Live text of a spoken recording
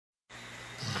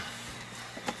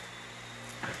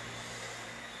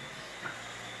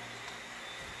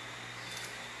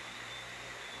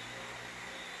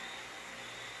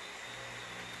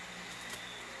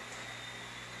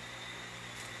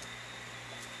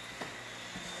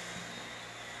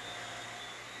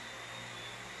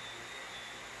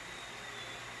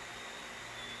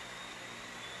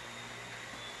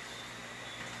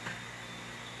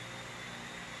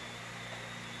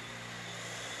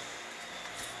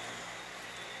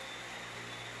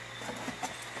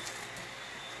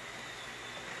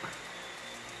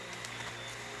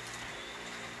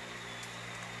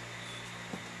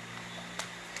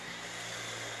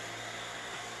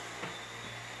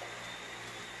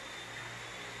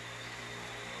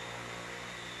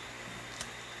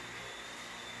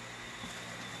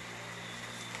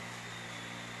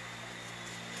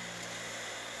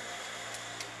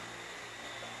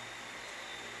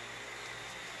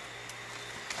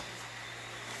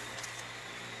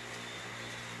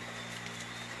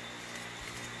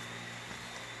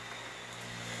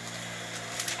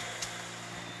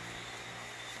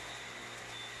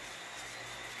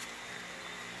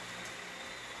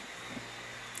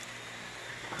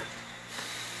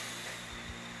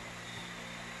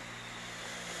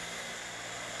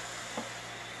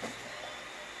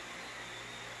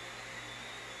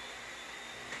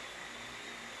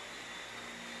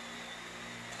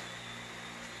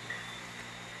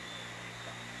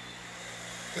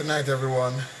Good night,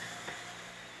 everyone.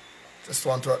 Just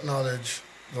want to acknowledge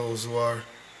those who are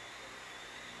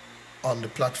on the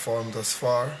platform thus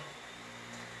far.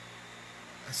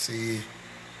 I see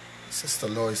Sister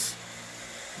Lois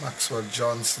Maxwell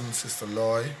Johnson, Sister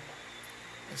Loy.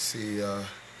 I see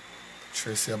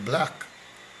Tracia Black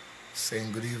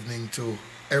saying good evening to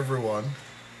everyone.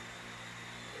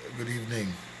 Good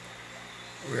evening.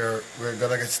 We're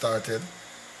gonna get started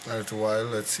in a little while.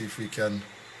 Let's see if we can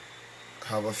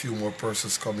have a few more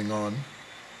persons coming on,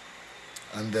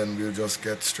 and then we'll just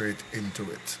get straight into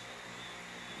it.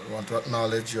 I want to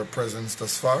acknowledge your presence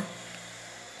thus far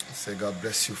and say God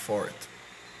bless you for it.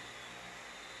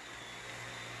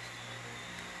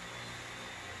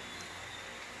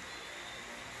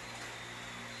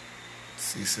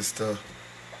 See Sister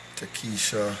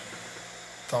Takesha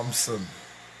Thompson,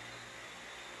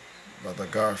 Brother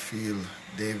Garfield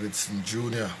Davidson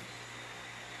Jr.,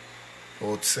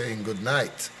 both saying good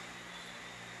night.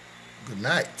 Good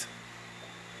night.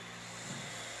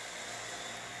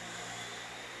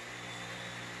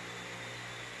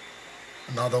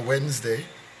 Another Wednesday.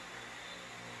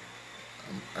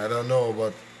 I don't know,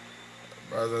 but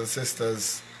brothers and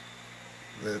sisters,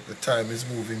 the time is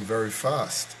moving very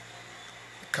fast.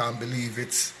 I can't believe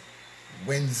it's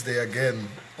Wednesday again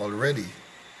already.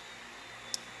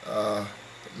 It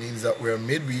means that we're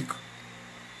midweek,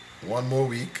 one more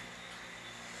week.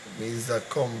 It means that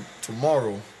come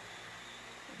tomorrow,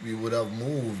 we would have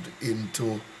moved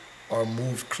into or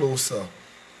moved closer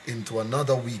into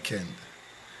another weekend.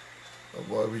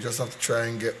 But we just have to try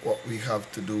and get what we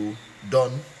have to do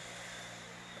done.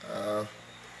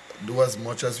 Do as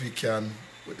much as we can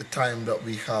with the time that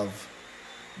we have,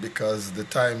 because the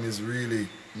time is really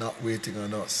not waiting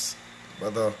on us.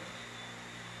 Brother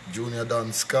Junior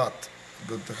Don Scott,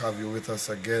 good to have you with us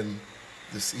again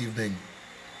this evening.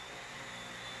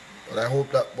 But I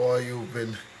hope that, boy, you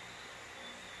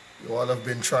all have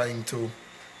been trying to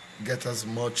get as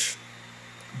much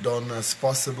done as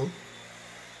possible,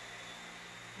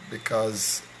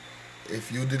 because if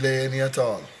you delay any at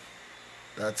all,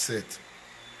 that's it.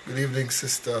 Good evening,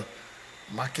 Sister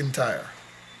McIntyre.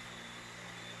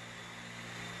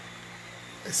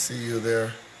 I see you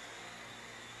there.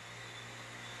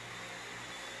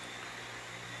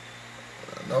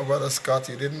 No, Brother Scott,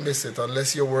 you didn't miss it,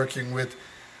 unless you're working with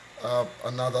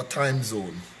another time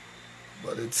zone.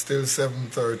 But it's still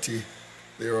 7:30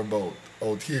 thereabout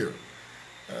out here.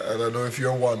 I don't know if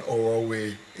you're 1 hour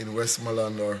away in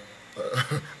Westmoreland or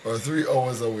 3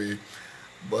 hours away,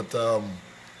 but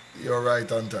you're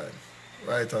right on time.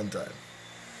 Right on time.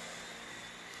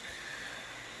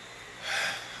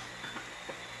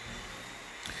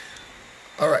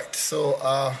 All right,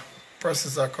 so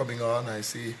persons are coming on. I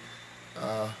see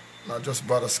not just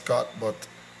Brother Scott, but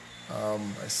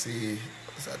I see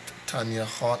Tanya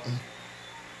Horton.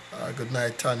 Good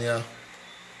night, Tanya.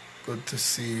 Good to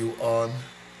see you on.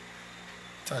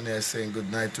 Tanya is saying good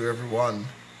night to everyone.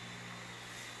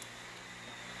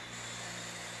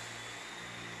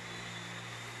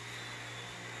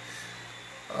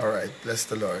 All right, bless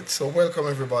the Lord. So welcome,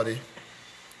 everybody.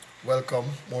 Welcome.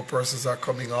 More persons are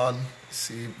coming on.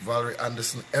 See, Valerie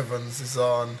Anderson Evans is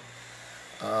on.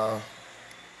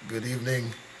 Good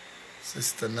evening,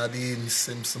 Sister Nadine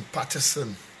Simpson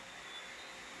Patterson.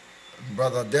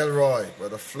 Brother Delroy,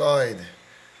 Brother Floyd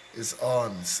is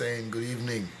on, saying good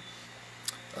evening.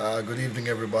 Good evening,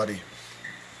 everybody.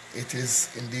 It is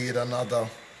indeed another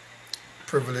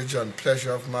privilege and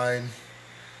pleasure of mine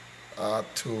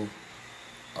to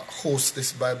host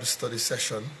this Bible study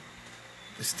session,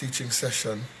 this teaching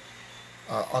session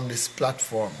on this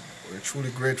platform. We're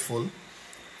truly grateful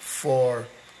for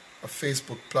a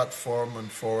Facebook platform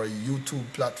and for a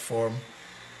YouTube platform,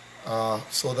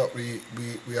 so that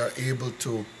we are able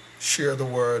to share the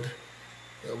word.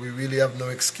 We really have no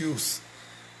excuse.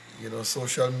 You know,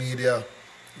 social media,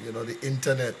 you know, the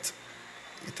internet,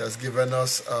 it has given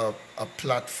us a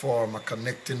platform, a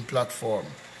connecting platform,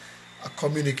 a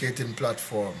communicating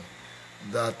platform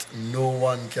that no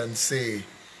one can say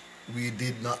we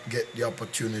did not get the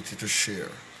opportunity to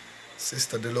share.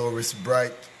 Sister Dolores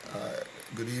Bright,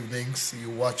 good evening. See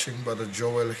you watching. Brother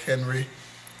Joel Henry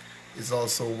is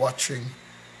also watching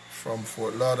from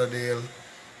Fort Lauderdale.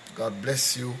 God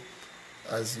bless you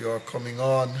as you're coming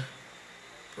on.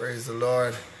 Praise the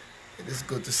Lord. It is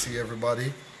good to see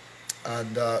everybody,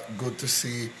 and good to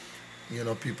see, you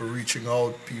know, people reaching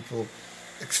out, people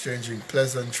exchanging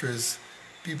pleasantries,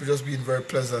 people just being very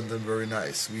pleasant and very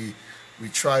nice. We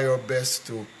try our best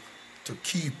to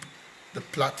keep the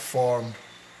platform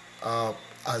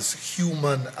as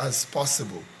human as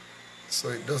possible, so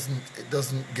it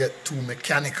doesn't get too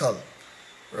mechanical.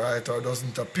 right? Or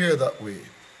doesn't appear that way.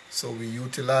 So we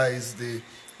utilize the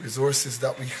resources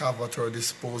that we have at our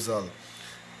disposal,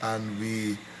 and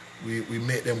we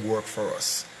make them work for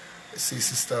us. I see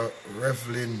Sister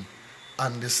Revlin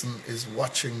Anderson is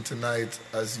watching tonight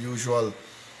as usual.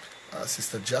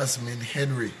 Sister Jasmine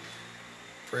Henry.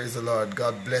 Praise the Lord.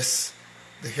 God bless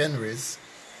the Henrys.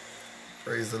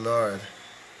 Praise the Lord.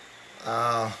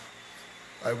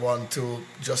 I want to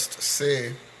just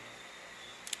say,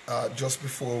 just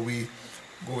before we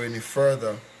go any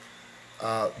further,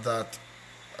 that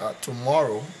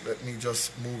tomorrow, let me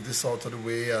just move this out of the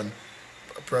way, and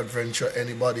peradventure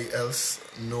anybody else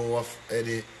know of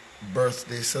any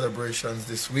birthday celebrations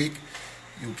this week,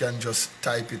 you can just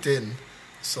type it in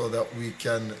so that we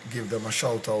can give them a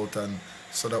shout out, and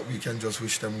so that we can just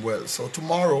wish them well. So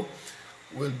tomorrow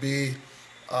will be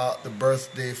the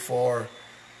birthday for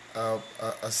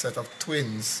a set of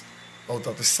twins out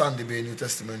of the Sandy Bay New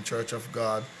Testament Church of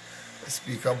God. I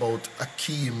speak about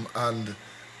Akeem and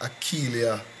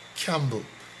Akeelia Campbell.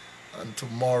 And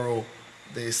tomorrow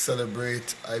they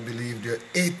celebrate, I believe, their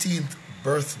 18th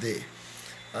birthday.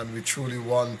 And we truly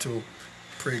want to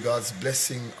pray God's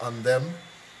blessing on them,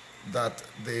 that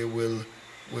they will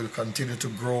continue to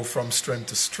grow from strength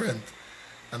to strength,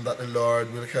 and that the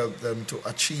Lord will help them to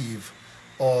achieve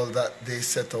all that they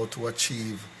set out to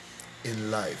achieve in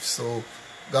life. So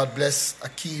God bless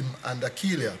Akeem and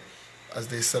Akeelia as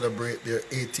they celebrate their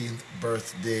 18th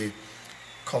birthday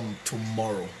come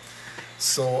tomorrow.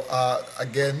 So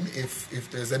again, if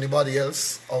there's anybody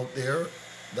else out there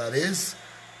that is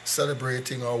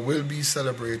celebrating or will be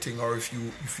celebrating, or if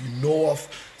you know of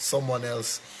someone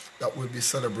else that will be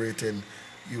celebrating,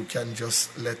 you can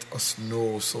just let us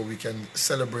know so we can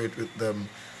celebrate with them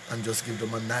and just give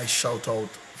them a nice shout out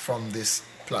from this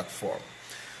platform.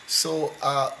 So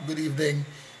good evening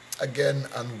again,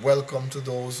 and welcome to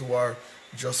those who are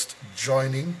just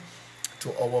joining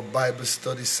to our Bible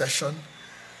study session.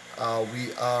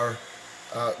 We are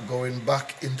going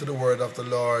back into the Word of the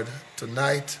Lord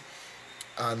tonight,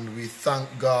 and we thank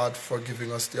God for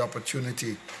giving us the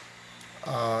opportunity,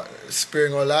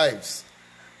 sparing our lives,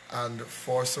 and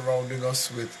for surrounding us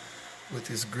with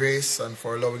His grace, and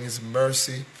for allowing His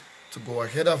mercy to go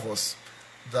ahead of us,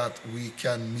 that we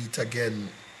can meet again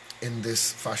in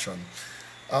this fashion.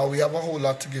 We have a whole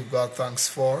lot to give God thanks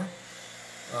for.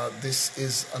 This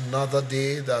is another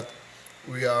day that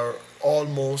we are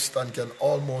almost, and can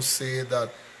almost say that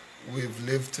we've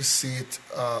lived to see it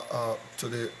to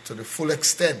the full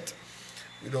extent.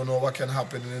 We don't know what can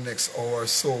happen in the next hour or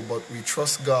so, but we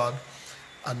trust God,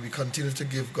 and we continue to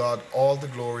give God all the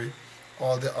glory,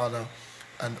 all the honor,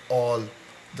 and all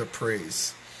the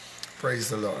praise. Praise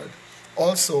the Lord.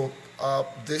 Also,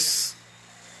 this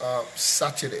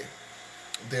Saturday,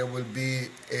 there will be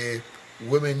a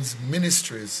Women's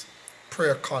Ministries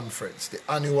Prayer Conference. The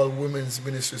annual Women's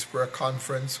Ministries Prayer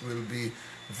Conference will be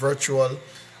virtual.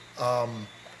 A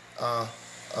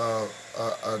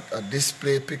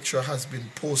display picture has been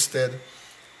posted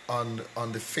on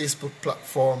the Facebook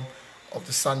platform of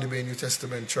the Sandy Bay New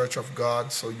Testament Church of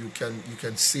God, so you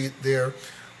can see it there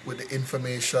with the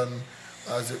information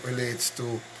as it relates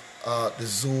to the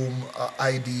Zoom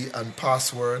ID and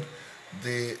password.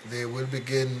 They will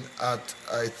begin at,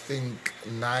 I think,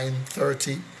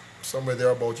 9:30, somewhere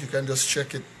thereabout. You can just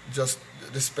check it, just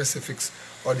the specifics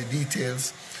or the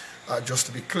details, just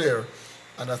to be clear.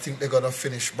 And I think they're going to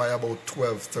finish by about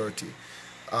 12:30.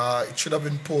 It should have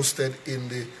been posted in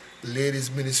the Ladies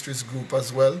Ministries group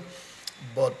as well,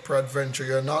 but peradventure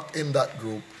you're not in that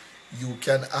group, you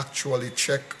can actually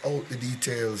check out the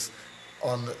details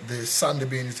on the Sandy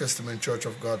Bay New Testament Church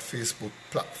of God Facebook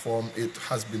platform. It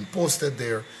has been posted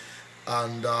there,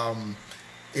 and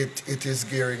it is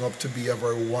gearing up to be a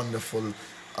very wonderful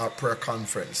prayer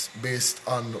conference based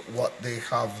on what they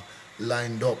have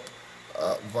lined up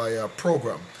via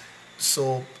program.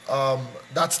 So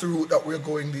that's the route that we're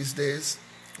going these days.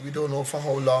 We don't know for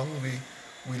how long.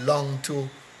 We long to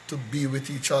be with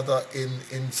each other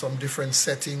in some different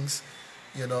settings.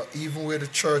 You know, even where the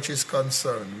church is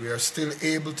concerned, we are still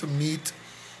able to meet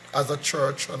as a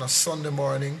church on a Sunday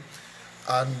morning,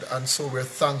 and so we're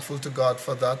thankful to God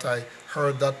for that. I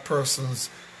heard that persons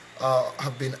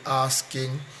have been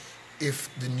asking if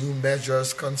the new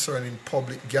measures concerning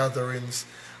public gatherings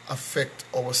affect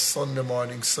our Sunday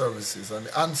morning services, and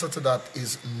the answer to that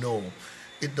is no,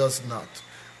 it does not.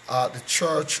 The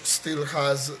church still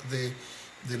has the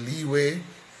leeway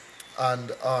and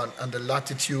the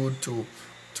latitude to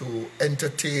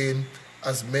entertain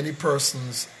as many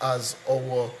persons as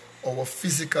our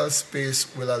physical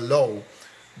space will allow,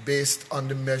 based on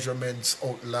the measurements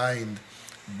outlined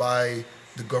by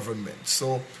the government.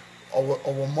 So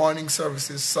our morning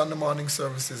services, Sunday morning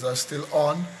services are still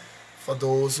on for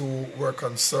those who were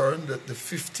concerned. That the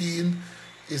 15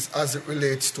 is as it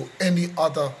relates to any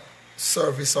other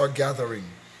service or gathering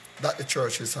that the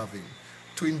church is having,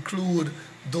 to include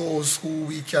those who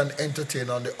we can entertain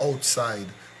on the outside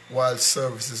while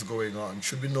service is going on.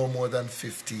 Should be no more than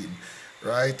 15,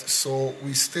 right? So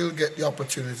we still get the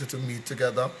opportunity to meet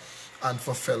together and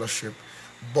for fellowship.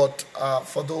 But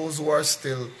for those who are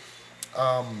still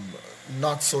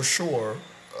not so sure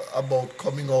about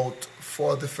coming out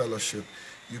for the fellowship,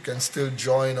 you can still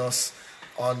join us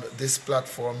on this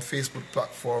platform, Facebook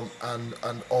platform,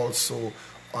 and also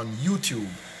on YouTube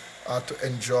to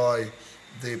enjoy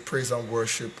the praise and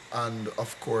worship and,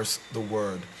 of course, the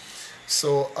word.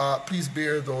 So please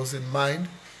bear those in mind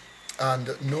and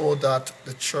know that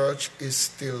the church is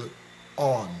still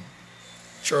on.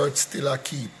 Church still a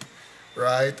keep,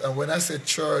 right? And when I say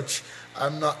church,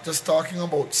 I'm not just talking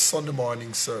about Sunday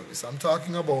morning service. I'm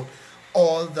talking about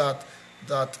all that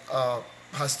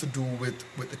has to do with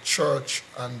the church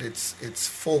and its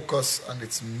focus and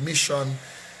its mission,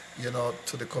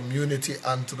 to the community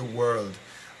and to the world.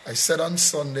 I said on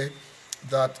Sunday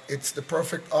that it's the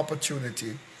perfect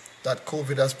opportunity that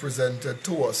COVID has presented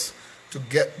to us to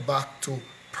get back to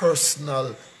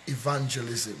personal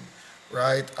evangelism,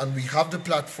 right? And we have the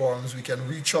platforms. We can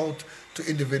reach out to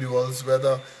individuals,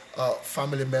 whether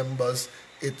family members.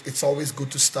 It's always good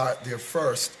to start there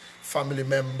first. Family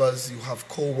members, you have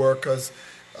co-workers,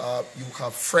 you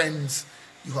have friends,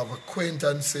 you have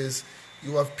acquaintances,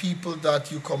 you have people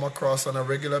that you come across on a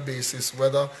regular basis,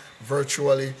 whether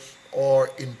virtually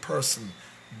or in person.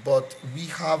 But we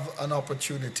have an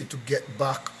opportunity to get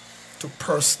back to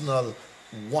personal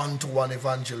one-to-one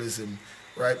evangelism,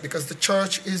 right? Because the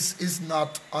church is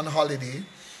not on holiday,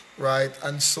 right?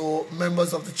 And so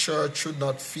members of the church should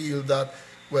not feel that,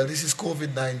 well, this is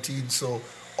COVID-19, so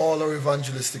all our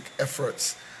evangelistic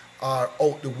efforts are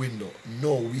out the window.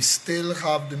 No, we still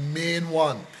have the main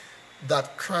one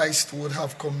that Christ would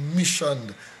have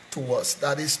commissioned to us.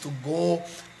 That is to go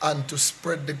and to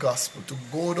spread the gospel. To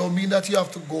go don't mean that you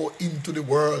have to go into the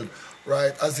world,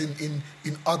 right? As in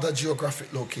other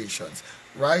geographic locations.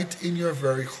 Right in your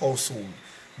very household,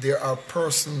 there are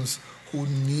persons who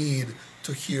need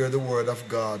to hear the word of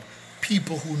God.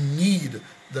 People who need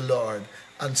the Lord.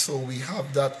 And so we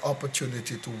have that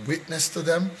opportunity to witness to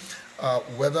them,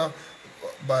 whether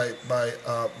by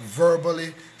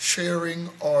verbally sharing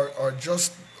or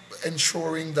just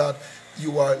ensuring that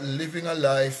you are living a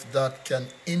life that can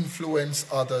influence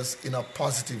others in a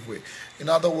positive way. In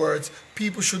other words,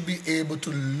 people should be able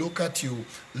to look at you,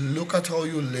 look at how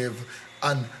you live,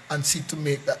 and seek to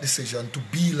make that decision to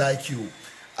be like you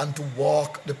and to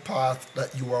walk the path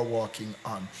that you are walking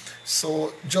on.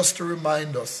 So just to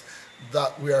remind us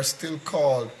that we are still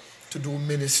called to do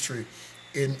ministry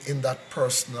in that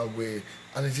personal way.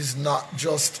 And it is not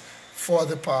just for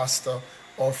the pastor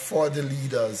or for the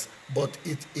leaders, but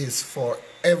it is for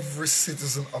every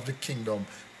citizen of the kingdom,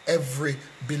 every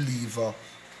believer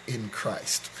in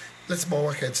Christ. Let's bow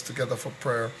our heads together for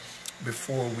prayer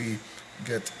before we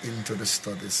get into the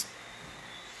studies.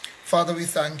 Father, we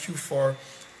thank you for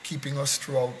keeping us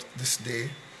throughout this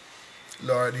day.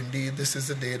 Lord, indeed, this is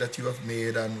the day that you have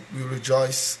made, and we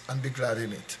rejoice and be glad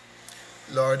in it.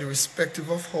 Lord, irrespective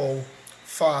of how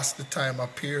fast the time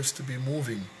appears to be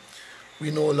moving, we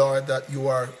know, Lord, that you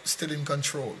are still in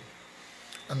control,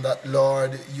 and that,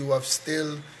 Lord, you are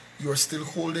still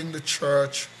holding the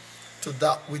church to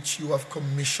that which you have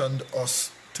commissioned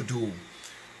us to do.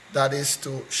 That is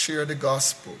to share the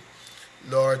gospel,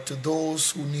 Lord, to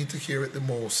those who need to hear it the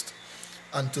most,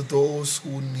 and to those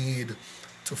who need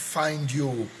to find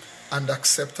you and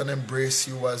accept and embrace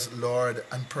you as Lord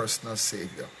and personal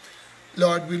Savior.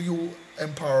 Lord, will you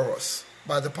empower us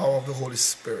by the power of the Holy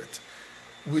Spirit?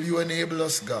 Will you enable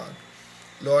us, God,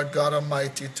 Lord God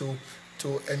Almighty,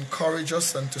 to encourage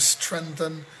us and to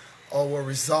strengthen our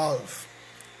resolve,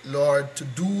 Lord, to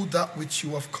do that which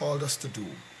you have called us to do.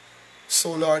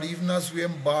 So, Lord, even as we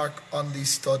embark on these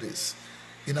studies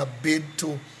in a bid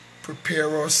to prepare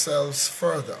ourselves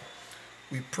further,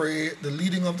 we pray the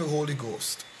leading of the Holy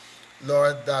Ghost,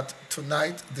 Lord, that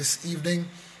tonight, this evening,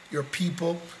 your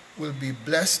people will be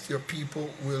blessed, your people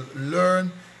will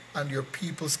learn, and your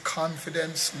people's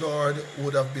confidence, Lord,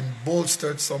 would have been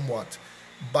bolstered somewhat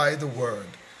by the word.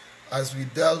 As we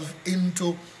delve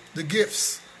into the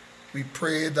gifts, we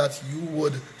pray that you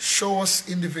would show us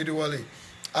individually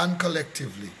and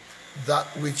collectively that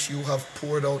which you have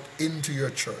poured out into your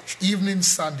church, even in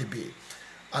Sandy Bay,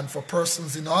 and for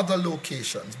persons in other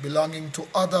locations belonging to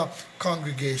other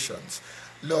congregations.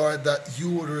 Lord, that you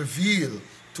would reveal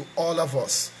to all of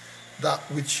us that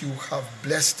which you have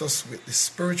blessed us with, the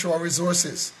spiritual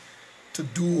resources to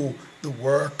do the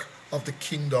work of the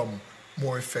kingdom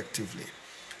more effectively.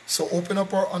 So open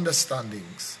up our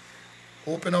understandings,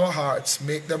 open our hearts,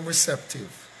 make them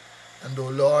receptive, and, oh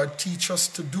Lord, teach us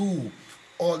to do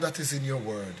all that is in your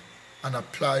word and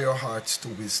apply your hearts to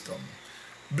wisdom.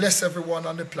 Bless everyone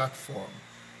on the platform.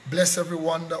 Bless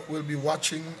everyone that will be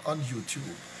watching on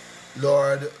YouTube.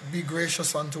 Lord, be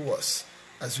gracious unto us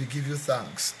as we give you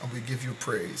thanks and we give you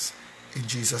praise. In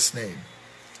Jesus' name,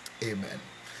 amen.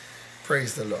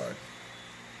 Praise the Lord.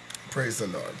 Praise the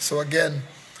Lord. So again,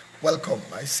 welcome.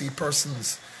 I see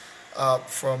persons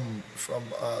from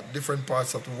different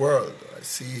parts of the world. I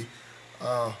see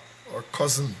our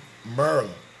cousin Merle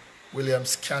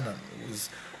Williams Cannon, who is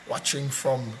watching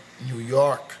from New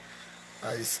York.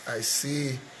 I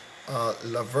see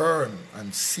Laverne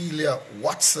and Celia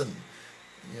Watson.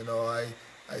 You know,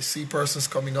 I see persons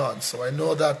coming on. So I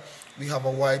know that we have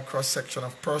a wide cross-section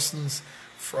of persons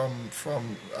from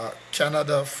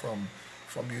Canada, from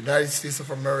the United States of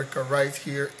America, right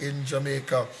here in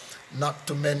Jamaica, not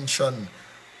to mention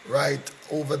right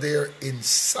over there in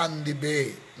Sandy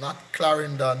Bay, not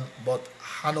Clarendon, but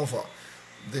Hanover,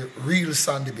 the real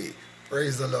Sandy Bay.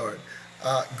 Praise the Lord.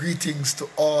 Greetings to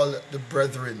all the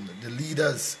brethren, the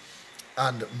leaders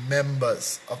and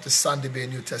members of the Sandy Bay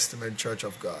New Testament Church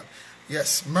of God.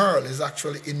 Yes, Merle is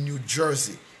actually in New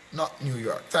Jersey, not New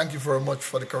York. Thank you very much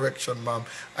for the correction, ma'am.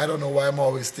 I don't know why I'm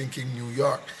always thinking New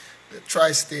York, the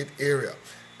tri-state area.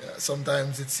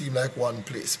 Sometimes it seems like one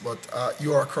place, but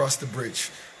you are across the bridge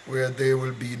where there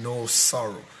will be no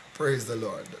sorrow. Praise the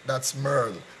Lord. That's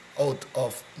Merle out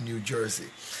of New Jersey.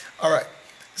 All right.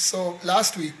 So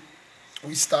last week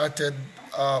we started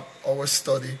our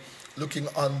study looking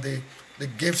on the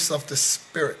gifts of the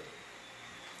Spirit.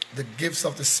 The gifts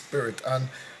of the Spirit. And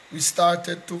we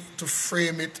started to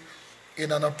frame it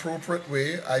in an appropriate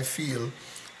way, I feel,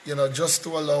 just to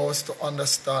allow us to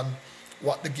understand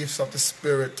what the gifts of the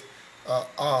Spirit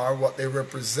are, what they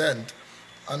represent.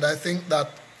 And I think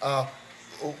that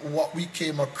what we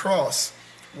came across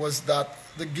was that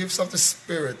the gifts of the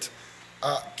Spirit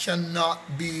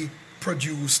cannot be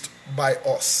produced by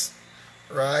us,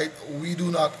 right? We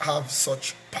do not have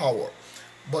such power,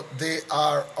 but they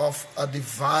are of a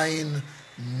divine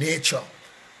nature,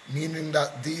 meaning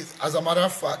that these, as a matter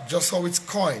of fact, just how it's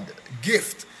coined,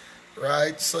 gift,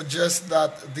 right, suggests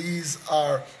that these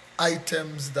are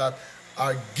items that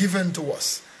are given to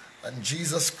us. And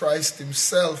Jesus Christ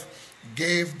himself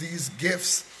gave these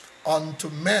gifts unto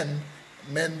men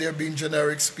there being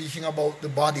generic, speaking about the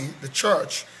body, the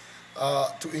church,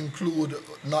 to include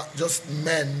not just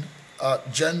men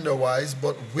gender-wise,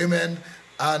 but women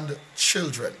and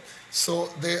children. So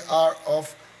they are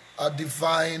of a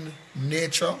divine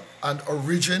nature and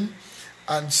origin,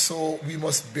 and so we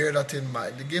must bear that in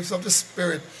mind. The gifts of the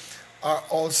Spirit are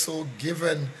also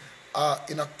given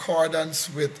in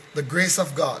accordance with the grace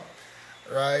of God,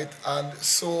 right? And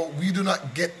so we do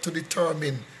not get to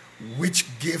determine which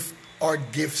gift or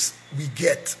gifts we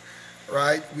get,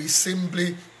 right? We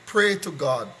simply pray to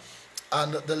God,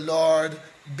 and the Lord,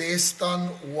 based on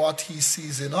what he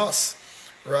sees in us,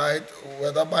 right,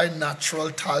 whether by natural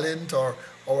talent or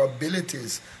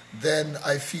abilities, then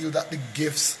I feel that the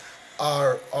gifts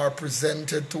are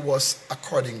presented to us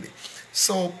accordingly.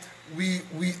 So we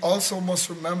also must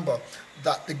remember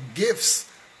that the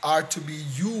gifts are to be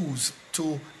used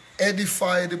to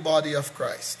edify the body of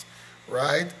Christ,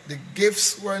 right? The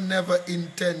gifts were never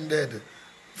intended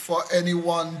for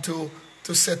anyone to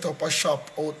set up a shop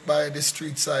out by the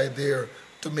street side there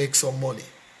to make some money.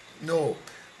 No,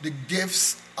 the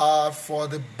gifts are for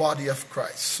the body of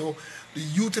Christ. So the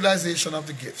utilization of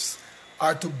the gifts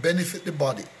are to benefit the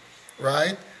body,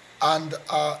 right? And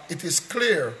it is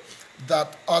clear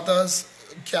that others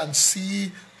can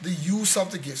see the use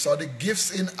of the gifts or the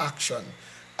gifts in action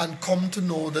and come to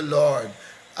know the Lord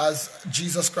as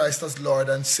Jesus Christ as Lord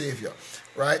and Savior,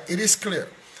 right? It is clear.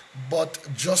 But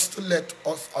just to let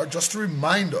us, or just to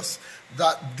remind us,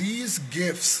 that these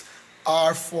gifts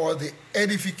are for the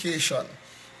edification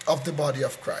of the body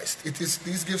of Christ.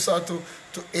 These gifts are to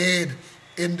aid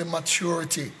in the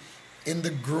maturity, in the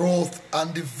growth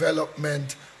and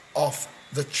development of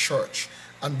the church.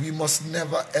 And we must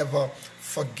never ever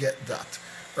forget that,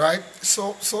 right?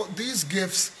 So these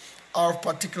gifts are of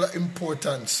particular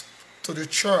importance to the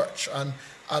church,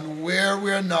 and where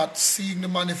we are not seeing the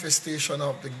manifestation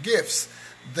of the gifts,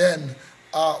 then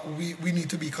we need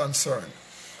to be concerned.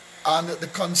 And the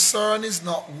concern is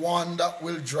not one that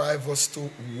will drive us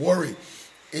to worry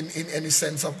in any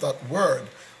sense of that word,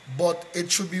 but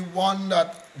it should be one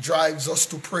that drives us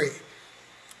to pray,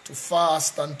 to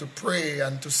fast and to pray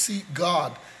and to seek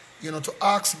God, to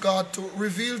ask God to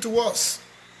reveal to us.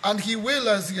 And he will,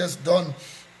 as he has done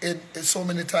in so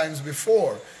many times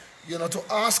before, to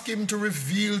ask him to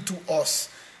reveal to us,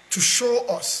 to show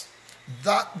us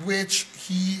that which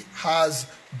he has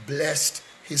blessed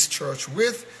his church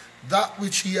with, that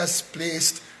which he has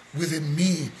placed within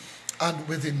me and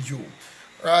within you,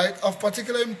 right? Of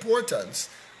particular importance,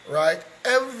 right?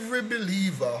 Every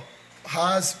believer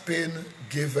has been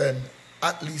given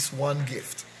at least one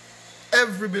gift.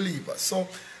 Every believer. So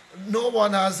no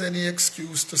one has any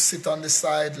excuse to sit on the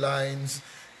sidelines.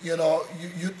 You're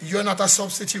not a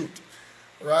substitute,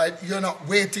 right? You're not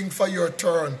waiting for your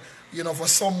turn, for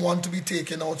someone to be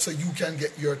taken out so you can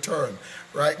get your turn,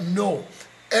 right? No.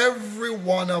 Every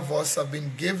one of us have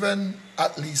been given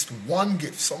at least one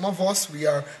gift. Some of us, we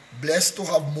are blessed to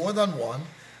have more than one,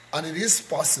 and it is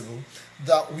possible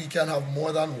that we can have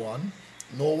more than one.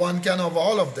 No one can have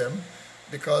all of them,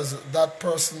 because that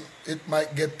person, it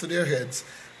might get to their heads,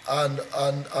 and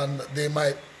they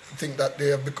might think that they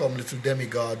have become little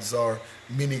demigods or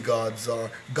mini-gods or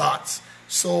gods.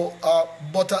 So,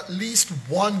 but at least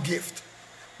one gift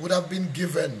would have been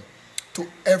given to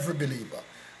every believer.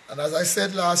 And as I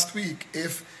said last week,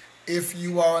 if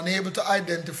you are unable to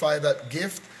identify that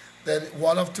gift, then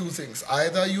one of two things.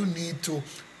 Either you need to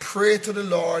pray to the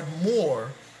Lord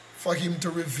more for him to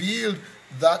reveal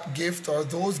that gift or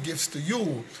those gifts to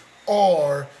you,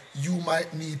 or you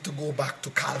might need to go back to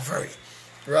Calvary,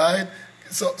 right?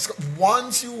 So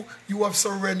once you have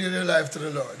surrendered your life to the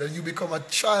Lord and you become a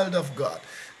child of God.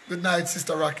 Good night,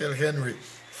 Sister Raquel Henry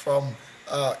from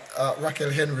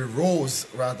Rose,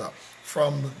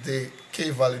 from the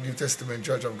Cave Valley New Testament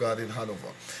Church of God in Hanover,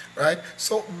 right?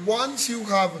 So once you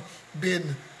have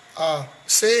been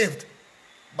saved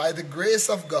by the grace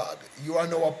of God, you are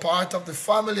now a part of the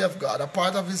family of God, a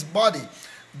part of his body,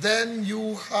 then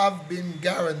you have been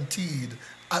guaranteed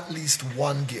at least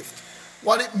one gift.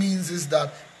 What it means is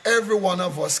that every one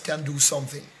of us can do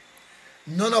something.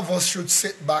 None of us should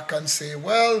sit back and say,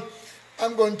 well,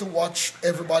 I'm going to watch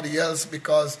everybody else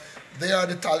because they are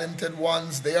the talented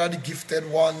ones, they are the gifted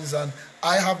ones, and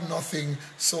I have nothing,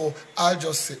 so I'll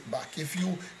just sit back. If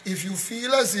you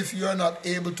feel as if you're not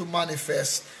able to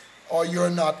manifest, or you're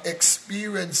not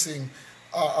experiencing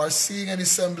or seeing any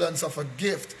semblance of a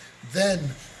gift, then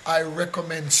I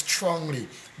recommend strongly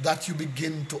that you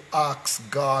begin to ask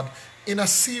God in a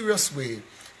serious way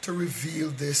to reveal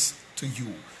this to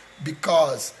you.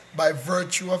 Because by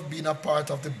virtue of being a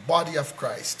part of the body of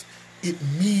Christ, it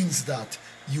means that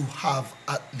you have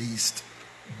at least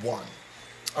one.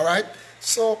 All right?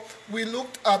 So we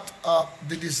looked at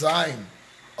the design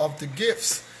of the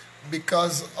gifts,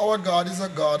 because our God is a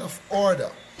God of order,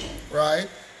 right?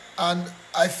 And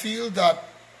I feel that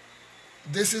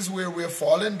this is where we're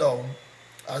falling down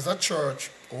as a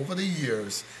church over the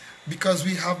years, because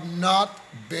we have not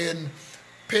been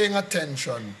paying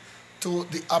attention to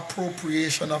the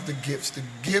appropriation of the gifts. The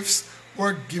gifts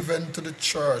were given to the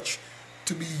church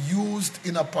to be used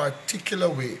in a particular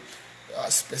way,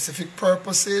 specific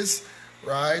purposes,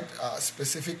 right?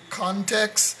 Specific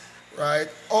context, right?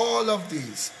 All of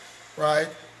these, right,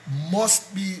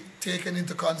 must be taken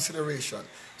into consideration.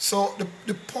 So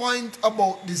the point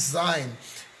about design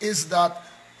is that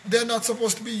they're not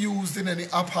supposed to be used in any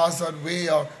haphazard way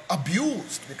or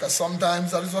abused, because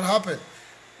sometimes that is what happens.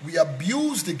 We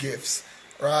abuse the gifts,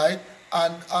 right?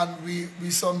 And we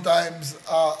sometimes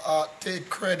take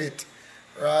credit,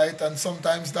 right? And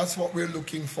sometimes that's what we're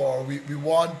looking for. We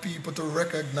want people to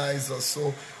recognize us,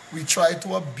 so we try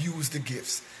to abuse the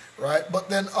gifts, right? But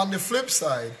then on the flip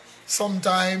side,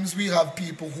 sometimes we have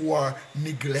people who are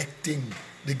neglecting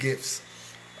the gifts,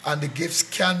 and the gifts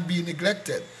can be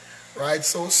neglected, right?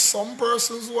 So some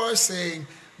persons who are saying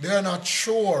they're not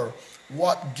sure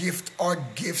what gift or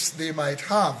gifts they might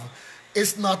have,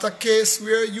 it's not a case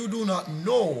where you do not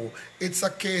know. It's a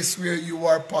case where you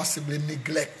are possibly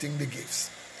neglecting the gifts.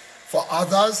 For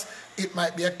others, it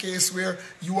might be a case where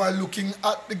you are looking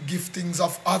at the giftings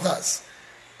of others,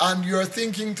 and you're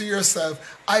thinking to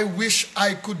yourself, I wish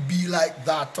I could be like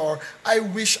that, or I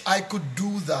wish I could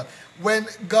do that, when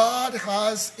God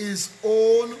has his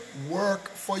own work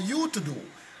for you to do,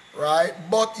 right?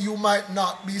 But you might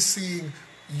not be seeing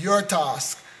your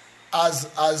task as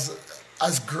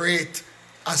great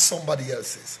as somebody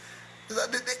else's.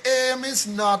 The aim is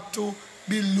not to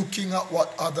be looking at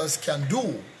what others can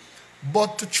do,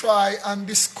 but to try and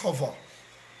discover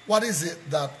what is it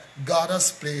that God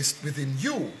has placed within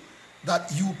you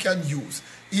that you can use,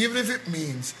 even if it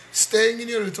means staying in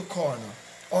your little corner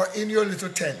or in your little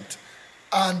tent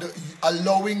and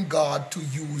allowing God to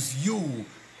use you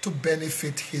to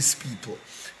benefit his people,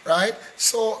 right?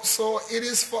 So it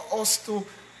is for us to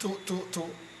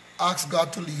ask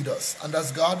God to lead us. And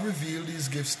as God revealed these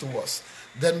gifts to us,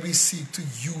 then we seek to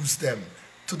use them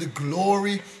to the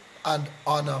glory and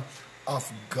honor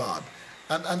of God.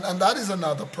 And that is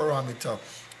another parameter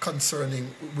concerning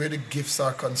where the gifts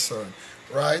are concerned,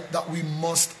 right? That we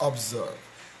must observe.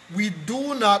 We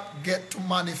do not get to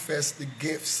manifest the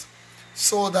gifts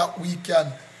so that we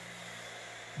can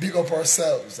big up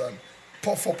ourselves and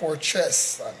puff up our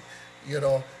chests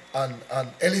and, and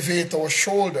elevate our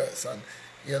shoulders and,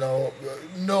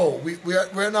 no,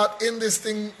 we're not in this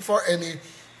thing for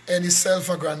any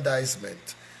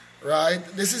self-aggrandizement, right?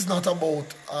 This is not about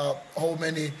how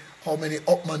many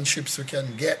upmanships we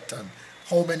can get and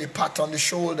how many pat on the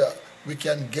shoulder we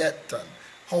can get and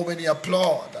how many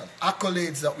applaud and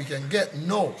accolades that we can get.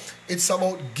 No, it's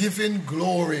about giving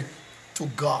glory to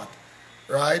God,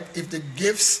 right? If the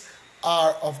gifts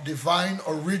are of divine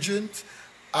origin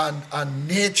and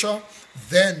nature,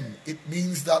 then it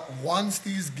means that once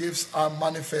these gifts are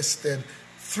manifested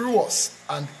through us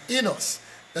and in us,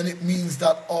 then it means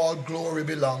that all glory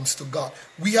belongs to God.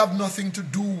 We have nothing to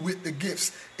do with the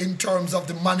gifts in terms of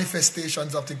the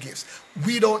manifestations of the gifts.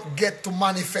 We don't get to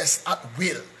manifest at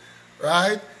will,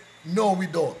 right? No, we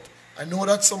don't. I know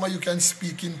that some of you can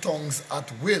speak in tongues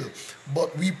at will,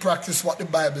 but we practice what the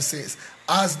Bible says,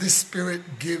 as the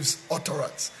Spirit gives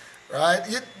utterance, right?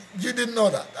 You didn't know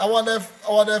that. I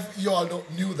wonder if you all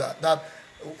knew that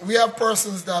we have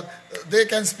persons that they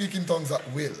can speak in tongues at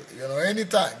will,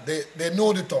 anytime. They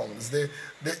know the tongues.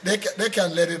 They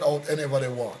can let it out whenever they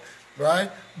want, right?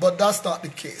 But that's not the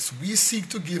case. We seek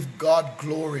to give God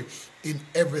glory in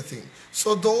everything.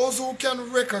 So those who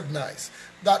can recognize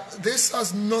that this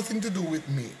has nothing to do with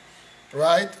me,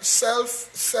 right?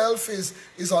 Self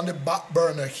is on the back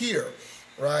burner here,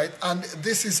 right? And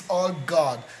this is all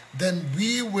God. Then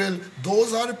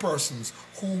those are the persons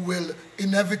who will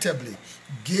inevitably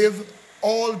give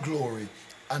all glory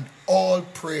and all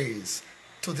praise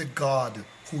to the God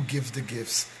who gives the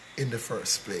gifts in the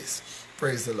first place.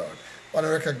 Praise the Lord. I want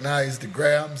to recognize the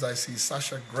Grahams. I see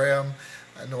Sasha Graham.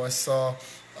 I know I saw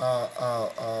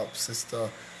Sister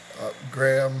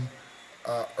Graham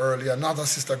earlier, another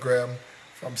Sister Graham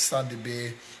from Sandy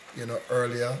Bay,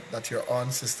 earlier that you're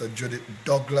on, Sister Judith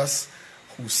Douglas,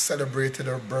 who celebrated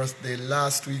her birthday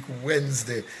last week,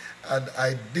 Wednesday, and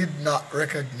I did not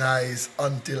recognize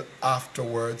until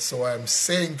afterwards. So I'm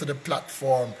saying to the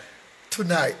platform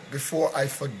tonight, before I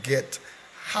forget,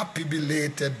 happy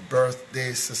belated birthday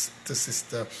to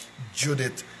Sister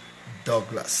Judith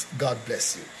Douglas. God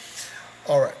bless you.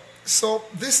 All right. So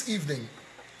this evening,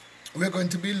 we're going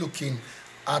to be looking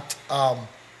at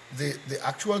the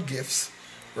actual gifts,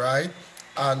 right?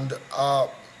 And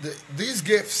these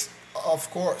gifts, of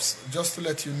course, just to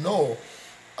let you know,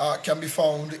 can be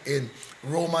found in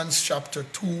Romans chapter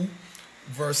 2,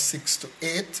 verse 6 to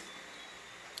 8,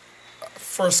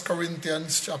 1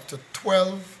 Corinthians chapter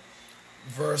 12,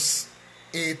 verse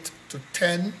 8 to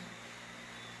 10,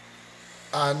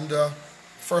 and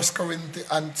 1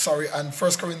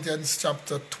 Corinthians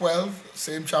chapter 12,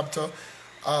 same chapter,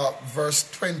 verse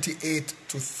 28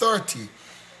 to 30,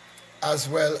 as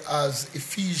well as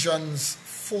Ephesians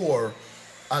 4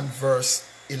 and verse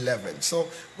 11. So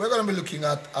we're going to be looking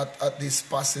at these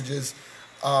passages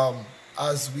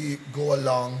as we go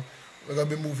along. We're going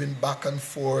to be moving back and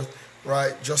forth,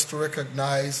 right, just to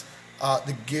recognize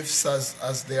the gifts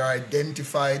as they are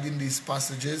identified in these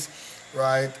passages,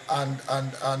 right,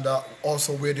 and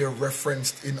also where they're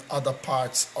referenced in other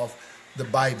parts of the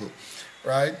Bible,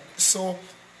 right? So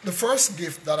the first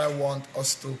gift that I want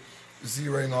us to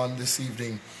zero in on this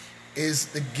evening is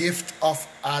the gift of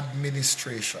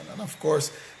administration. And of course,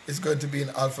 it's going to be in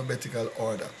alphabetical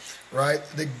order, right?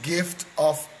 The gift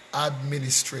of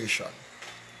administration.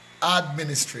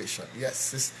 Administration.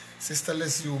 Yes, Sister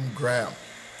Lesume Graham.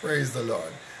 Praise the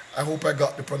Lord. I hope I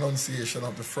got the pronunciation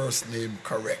of the first name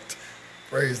correct.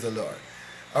 Praise the Lord.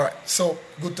 All right, so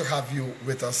good to have you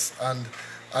with us. And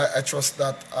I trust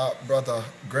that Brother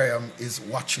Graham is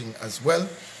watching as well.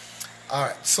 All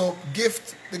right, so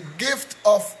the gift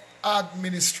of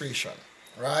administration,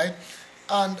 right?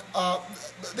 And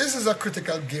this is a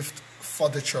critical gift for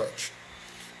the church,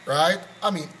 right?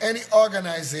 I mean, any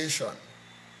organization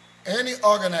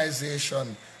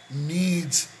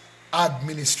needs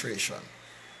administration,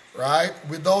 right?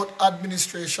 Without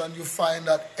administration, you find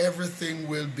that everything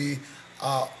will be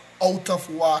out of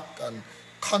whack and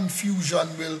confusion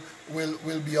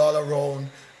will be all around,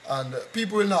 and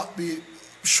people will not be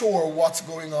sure what's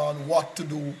going on, what to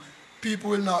do.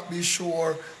 People will not be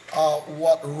sure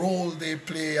what role they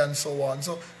play, and so on.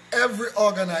 So every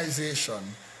organization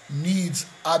needs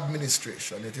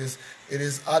administration. It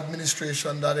is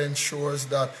administration that ensures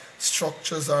that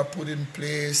structures are put in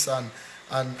place and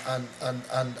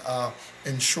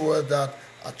ensure that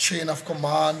a chain of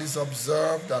command is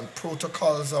observed and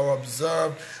protocols are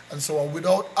observed and so on.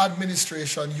 Without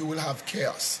administration, you will have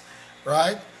chaos,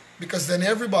 right? Because then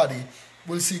everybody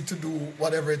will seek to do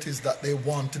whatever it is that they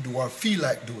want to do or feel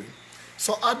like doing.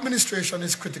 So administration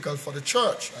is critical for the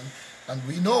church, and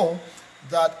we know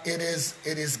that it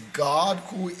is God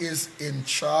who is in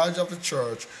charge of the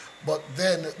church, but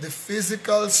then the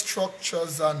physical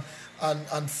structures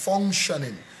and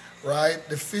functioning, right?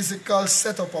 The physical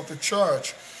setup of the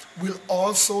church will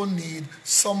also need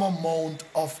some amount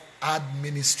of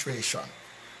administration,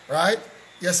 right?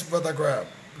 Yes, Brother Graham,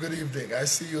 good evening. I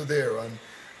see you there,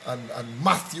 and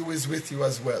Matthew is with you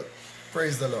as well.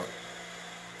 Praise the Lord.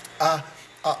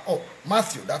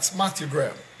 Matthew, that's Matthew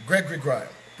Graham, Gregory Graham.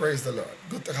 Praise the Lord.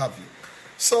 Good to have you.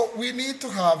 So we need to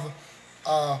have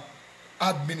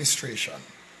administration.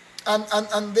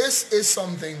 And this is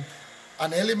something,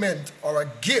 an element or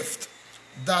a gift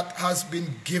that has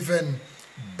been given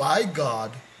by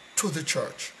God to the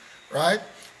church, right?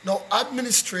 Now,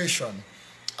 administration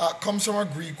comes from a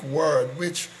Greek word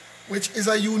which is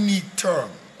a unique term.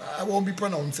 I won't be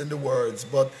pronouncing the words,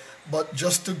 but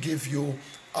just to give you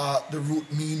the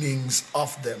root meanings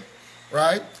of them,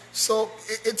 right? So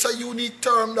it's a unique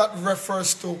term that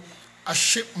refers to a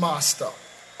shipmaster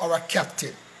or a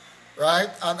captain, right?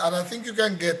 And I think you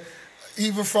can get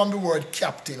even from the word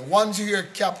captain. Once you hear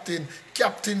captain,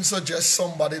 captain suggests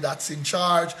somebody that's in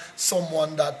charge,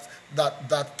 someone that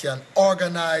can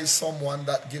organize, someone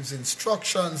that gives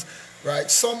instructions,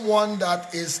 right? Someone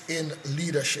that is in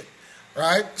leadership,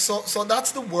 right? So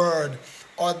that's the word,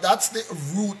 or that's the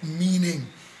root meaning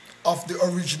of the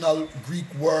original Greek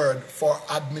word for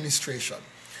administration.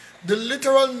 The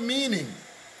literal meaning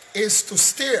is to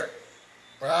steer,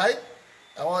 right?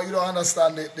 I want you to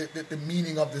understand the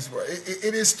meaning of this word.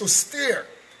 It is to steer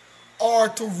or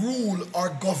to rule or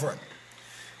govern.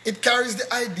 It carries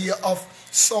the idea of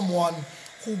someone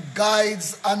who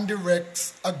guides and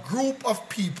directs a group of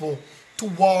people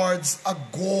towards a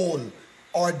goal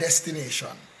or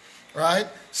destination, right?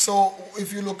 So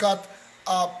if you look at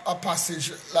a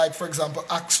passage like, for example,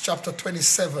 Acts chapter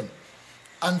 27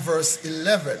 and verse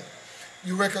 11,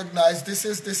 you recognize this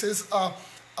is a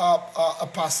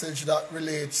passage that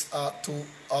relates to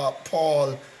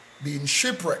Paul being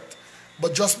shipwrecked.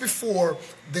 But just before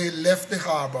they left the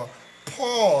harbor,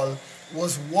 Paul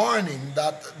was warning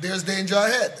that there's danger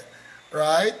ahead,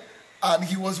 right? And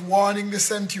he was warning the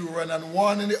centurion and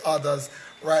warning the others,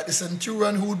 right? The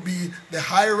centurion, who would be the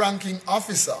high-ranking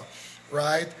officer,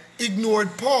 right, ignored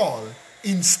Paul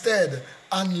instead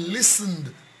and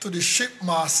listened to the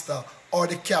shipmaster or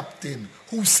the captain,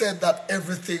 who said that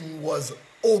everything was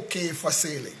okay for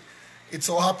sailing. It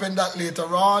so happened that later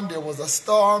on there was a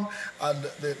storm and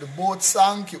the boat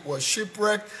sank. It was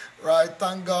shipwrecked, right?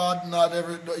 Thank God,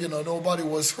 nobody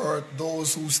was hurt.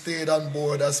 Those who stayed on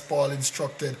board as Paul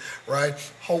instructed, right?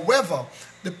 However,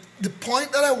 the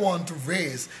point that I want to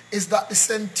raise is that the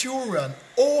centurion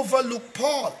overlooked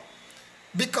Paul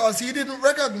because he didn't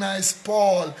recognize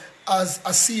Paul as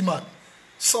a seaman,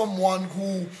 someone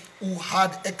who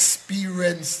had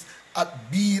experience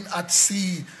at being at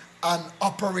sea and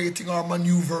operating or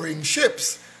maneuvering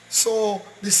ships. So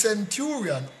the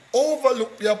centurion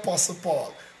overlooked the Apostle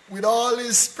Paul with all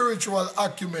his spiritual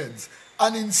acumens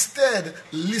and instead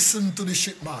listened to the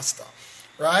shipmaster,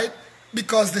 right?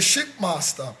 Because the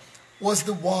shipmaster was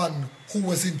the one who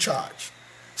was in charge.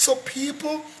 So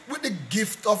people with the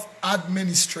gift of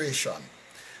administration,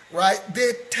 right,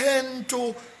 they tend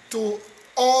to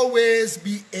always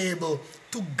be able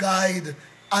to guide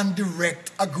and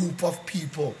direct a group of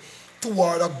people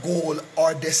toward a goal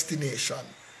or destination.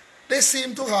 They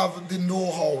seem to have the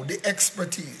know-how, the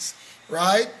expertise,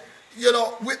 right?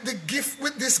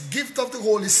 With this gift of the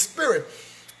Holy Spirit,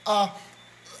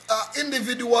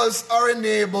 individuals are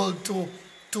enabled to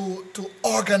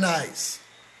organize,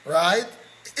 right?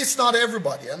 It's not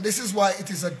everybody, and this is why it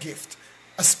is a gift,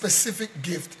 a specific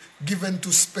gift given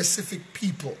to specific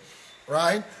people,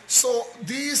 right? So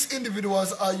these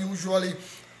individuals are usually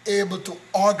able to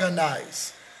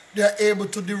organize. They're able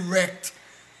to direct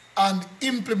and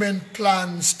implement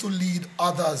plans to lead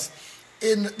others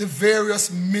in the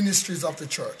various ministries of the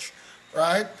church,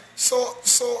 right? So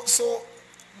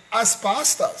as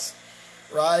pastors,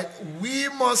 right, we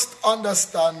must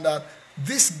understand that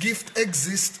this gift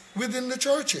exists within the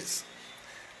churches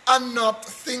and not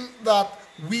think that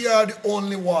we are the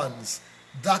only ones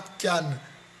that can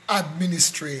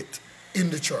administrate in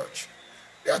the church.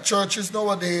 There are churches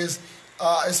nowadays,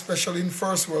 especially in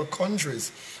first world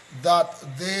countries, that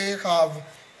they have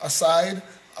aside,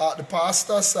 the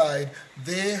pastor aside,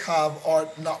 they have, or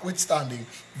notwithstanding,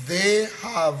 they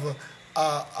have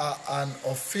an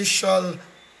official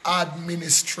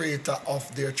administrator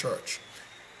of their church.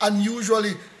 And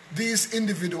usually these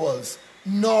individuals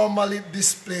normally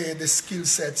display the skill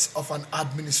sets of an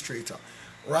administrator,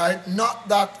 right? Not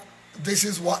that this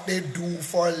is what they do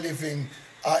for a living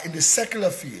in the secular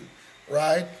field,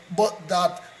 right? But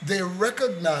that they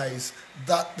recognize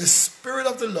that the Spirit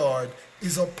of the Lord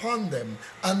is upon them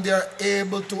and they are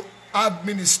able to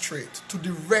administrate, to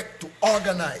direct, to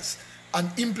organize,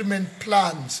 and implement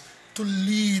plans to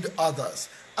lead others.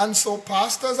 And so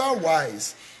pastors are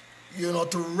wise,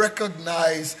 to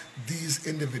recognize these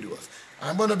individuals.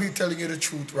 I'm going to be telling you the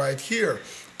truth right here.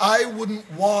 I wouldn't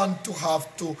want to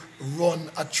have to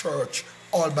run a church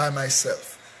all by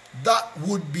myself. That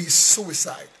would be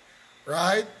suicide,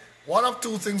 right? One of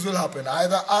two things will happen.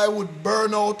 Either I would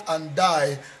burn out and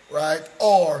die, right?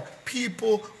 Or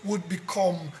people would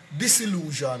become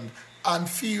disillusioned and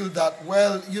feel that,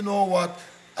 well, you know what?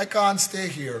 I can't stay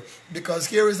here because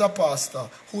here is a pastor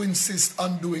who insists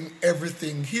on doing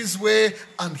everything his way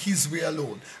and his way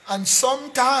alone. And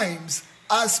sometimes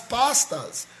as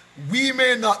pastors, we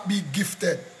may not be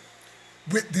gifted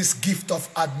with this gift of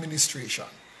administration,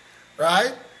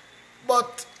 right?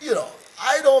 But,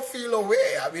 I don't feel a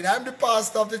way. I mean, I'm the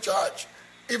pastor of the church.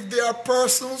 If there are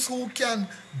persons who can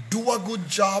do a good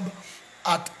job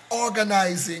at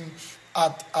organizing,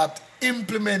 at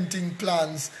implementing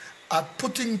plans, at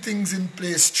putting things in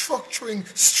place,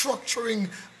 structuring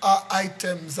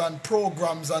items and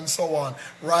programs and so on,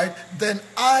 right? Then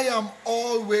I am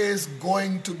always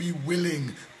going to be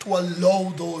willing to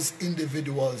allow those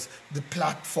individuals the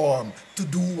platform to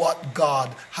do what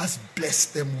God has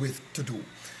blessed them with to do.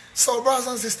 So, brothers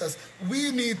and sisters,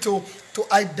 we need to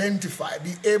identify,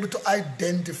 be able to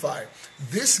identify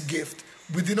this gift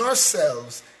within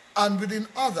ourselves and within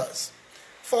others.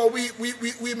 For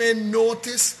we may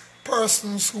notice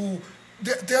persons who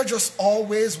they're just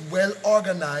always well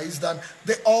organized and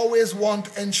they always want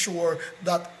to ensure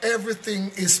that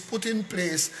everything is put in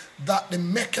place, that the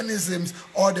mechanisms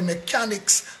or the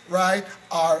mechanics, right,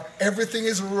 everything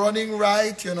is running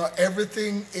right,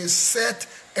 everything is set,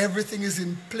 everything is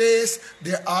in place.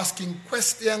 They're asking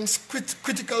questions,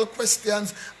 critical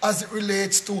questions as it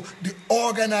relates to the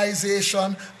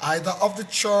organization, either of the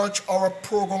church or a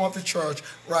program of the church,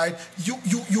 right?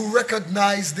 You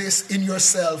recognize this in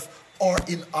yourself or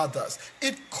in others.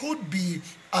 It could be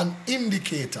an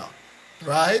indicator,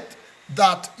 right,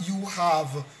 that you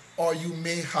have or you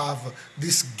may have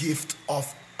this gift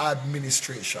of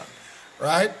administration,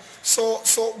 right? So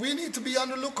we need to be on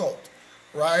the lookout,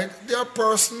 right? There are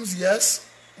persons, yes,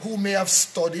 who may have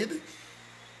studied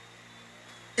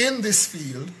in this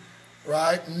field,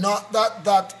 right? Not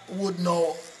that would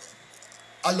now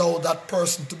allow that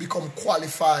person to become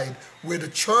qualified where the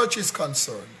church is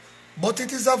concerned, but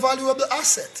it is a valuable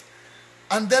asset.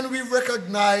 And then we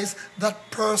recognize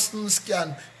that persons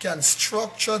can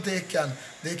structure, they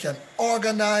can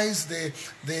organize, they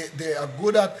are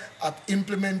good at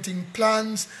implementing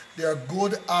plans, they are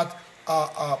good at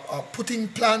putting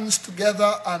plans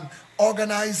together and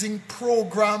organizing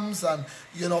programs and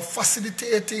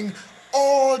facilitating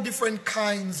all different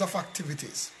kinds of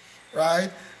activities,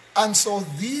 right? And so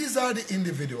these are the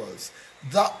individuals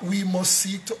that we must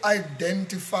seek to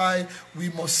identify, we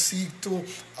must seek to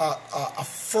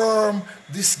affirm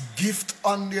this gift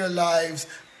on their lives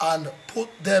and put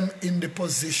them in the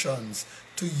positions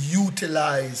to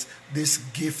utilize this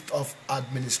gift of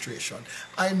administration.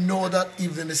 I know that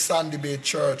even in the Sandy Bay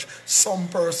Church, some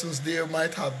persons there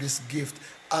might have this gift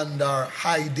and are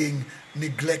hiding,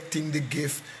 neglecting the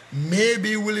gift, may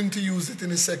be willing to use it in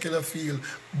the secular field,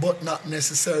 but not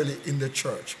necessarily in the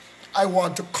church. I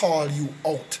want to call you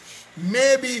out.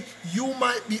 Maybe you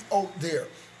might be out there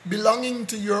belonging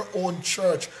to your own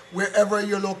church, wherever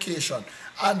your location,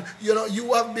 and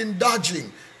you have been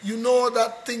dodging. You know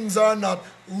that things are not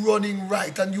running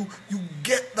right, and you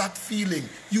get that feeling.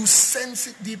 You sense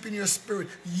it deep in your spirit.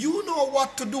 You know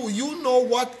what to do. You know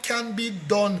what can be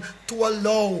done to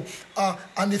allow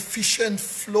an efficient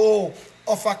flow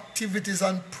of activities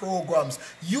and programs.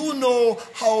 You know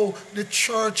how the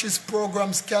church's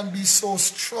programs can be so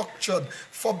structured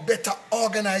for better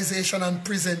organization and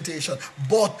presentation,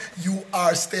 but you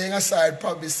are staying aside,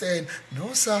 probably saying,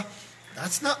 no sir,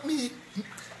 that's not me.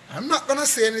 I'm not going to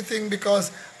say anything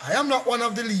because I am not one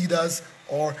of the leaders,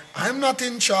 or I'm not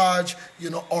in charge,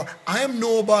 or I'm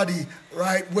nobody,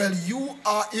 right? Well, you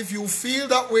are, if you feel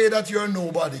that way that you're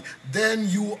nobody, then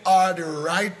you are the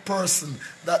right person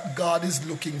that God is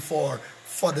looking for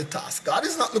the task. God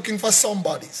is not looking for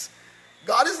somebodies.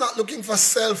 God is not looking for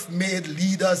self-made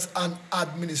leaders and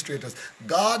administrators.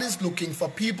 God is looking for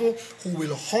people who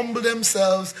will humble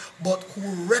themselves, but who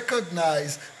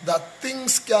recognize that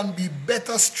things can be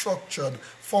better structured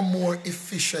for more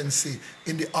efficiency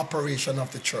in the operation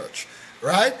of the church.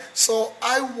 Right? So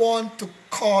I want to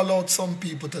call out some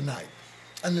people tonight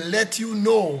and let you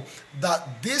know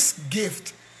that this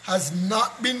gift has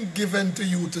not been given to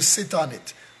you to sit on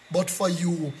it, but for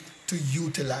you to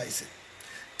utilize it.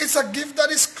 It's a gift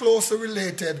that is closely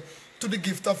related to the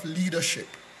gift of leadership.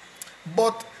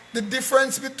 But the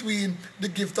difference between the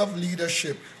gift of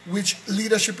leadership, which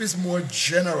leadership is more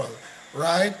general,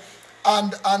 right?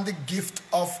 And the gift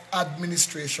of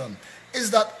administration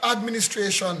is that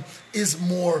administration is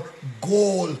more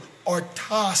goal or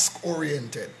task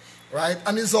oriented, right?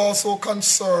 And is also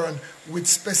concerned with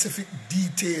specific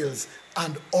details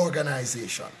and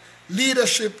organization.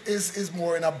 Leadership is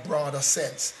more in a broader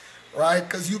sense, right?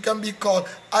 Because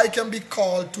I can be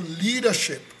called to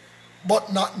leadership,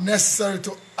 but not necessarily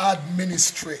to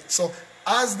administrate. So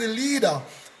as the leader,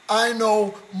 I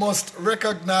now must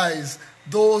recognize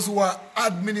those who are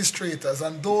administrators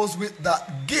and those with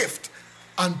that gift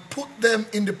and put them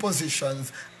in the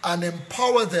positions and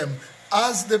empower them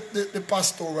as the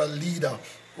pastoral leader,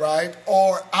 right?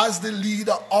 Or as the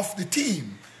leader of the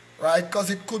team, right? Because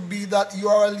it could be that you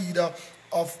are a leader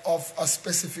of a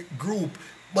specific group,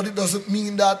 but it doesn't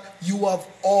mean that you have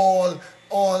all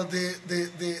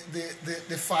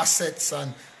the facets,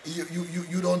 and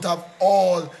you don't have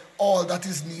all that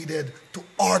is needed to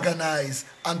organize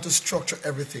and to structure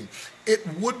everything. It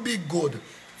would be good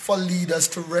for leaders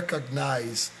to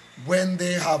recognize when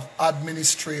they have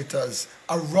administrators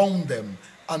around them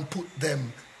and put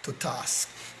them to task,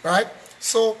 right?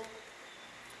 So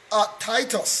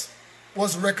Titus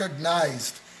was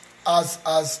recognized as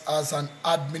an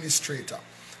administrator.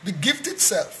 The gift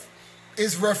itself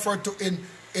is referred to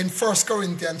in 1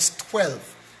 Corinthians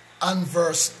 12 and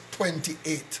verse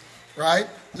 28, right?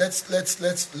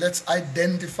 Let's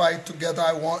identify together.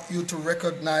 I want you to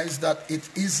recognize that it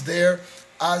is there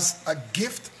as a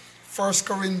gift. 1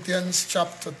 Corinthians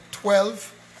chapter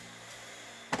 12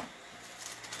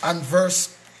 and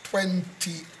verse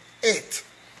 28.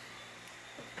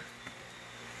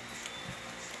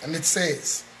 And it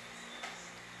says,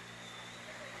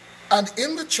 "And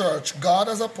in the church God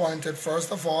has appointed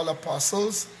first of all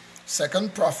apostles,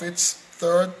 second prophets,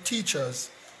 third teachers,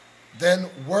 then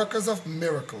workers of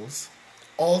miracles,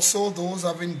 also those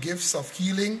having gifts of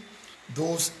healing,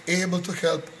 those able to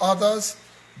help others,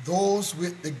 those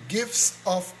with the gifts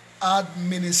of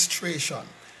administration."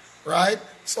 Right?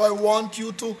 So I want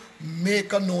you to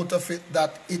make a note of it,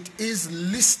 that it is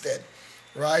listed,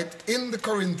 right, in the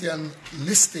Corinthian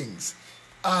listings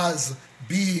as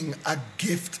being a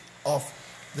gift of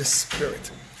the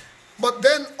Spirit. But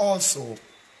then also,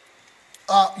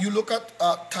 you look at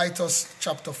Titus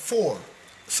chapter 1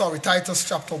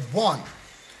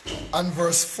 and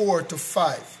verse 4 to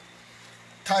 5.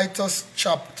 Titus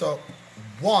chapter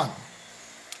 1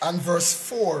 and verse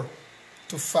 4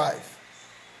 to 5.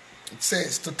 It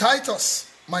says, "To Titus,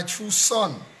 my true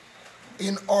son,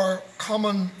 in our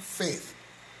common faith,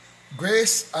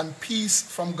 grace and peace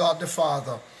from God the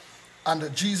Father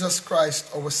and Jesus Christ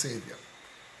our Savior.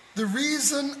 The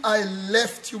reason I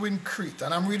left you in Crete,"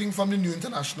 and I'm reading from the New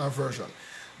International Version,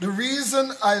 "the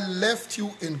reason I left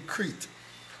you in Crete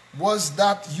was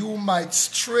that you might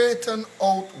straighten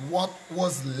out what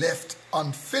was left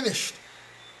unfinished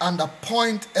and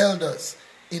appoint elders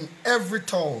in every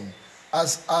town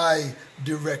as I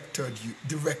directed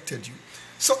you."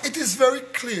 So it is very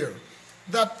clear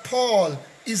that Paul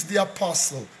is the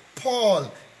apostle.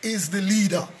 Paul is the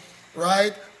leader,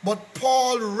 right? But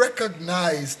Paul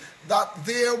recognized that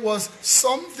there was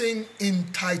something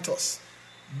in Titus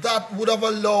that would have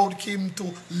allowed him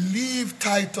to leave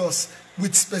Titus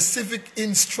with specific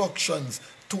instructions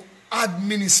to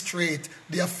administrate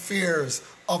the affairs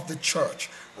of the church,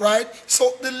 right?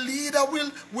 So the leader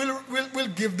will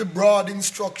give the broad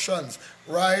instructions,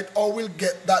 right? Or will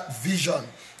get that vision,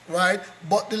 right?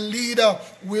 But the leader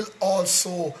will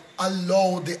also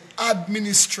allow the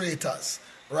administrators,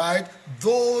 right?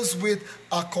 Those with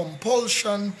a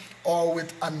compulsion or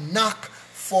with a knack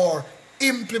for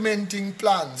implementing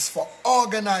plans, for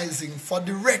organizing, for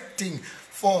directing,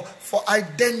 for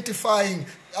identifying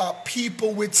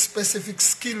people with specific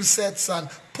skill sets and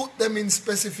put them in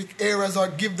specific areas or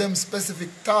give them specific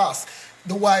tasks.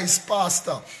 the wise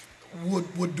pastor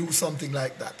would do something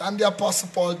like that. And the Apostle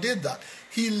Paul did that.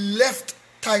 He left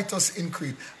Titus in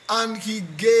Crete, and he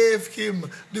gave him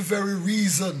the very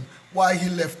reason why he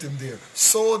left him there,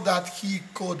 so that he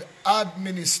could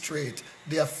administrate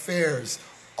the affairs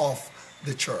of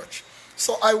the church.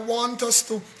 So I want us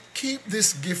to keep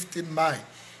this gift in mind,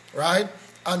 right?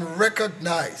 And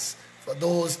recognize, for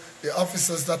those, the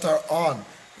officers that are on,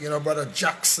 Brother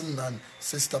Jackson and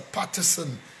Sister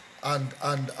Patterson and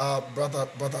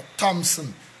Brother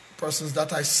Thompson, persons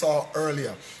that I saw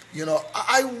earlier.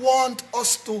 I want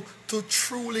us to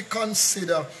truly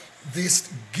consider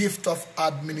this gift of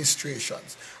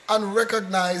administrations and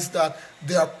recognize that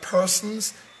there are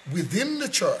persons within the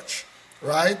church,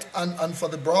 right? And for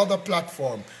the broader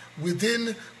platform,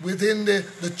 within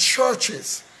the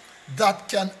churches that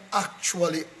can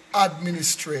actually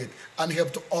administrate and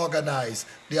help to organize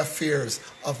the affairs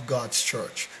of God's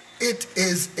church. It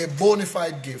is a bona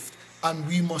fide gift, and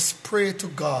we must pray to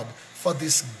God for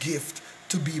this gift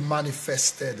to be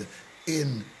manifested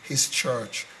in his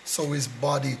church, so his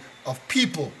body of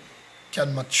people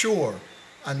can mature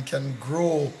and can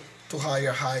grow to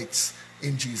higher heights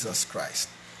in Jesus Christ.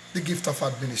 The gift of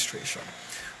administration.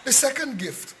 The second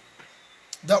gift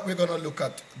that we're going to look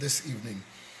at this evening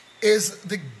is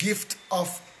the gift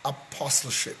of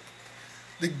apostleship.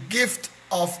 The gift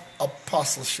of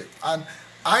apostleship. And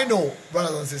I know,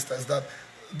 brothers and sisters, that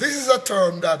this is a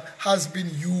term that has been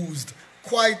used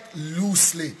quite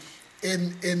loosely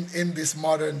in this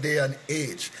modern day and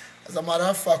age. As a matter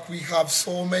of fact, we have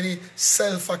so many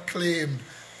self-acclaimed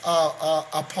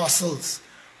apostles,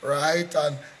 right?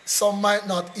 And some might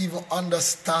not even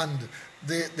understand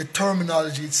the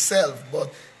terminology itself,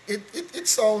 but it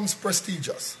sounds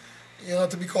prestigious,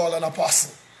 to be called an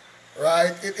apostle,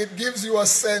 right? It gives you a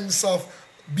sense of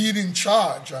being in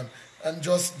charge and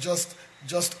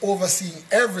just overseeing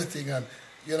everything. And,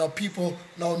 people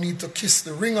now need to kiss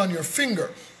the ring on your finger.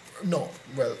 No,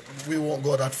 well, we won't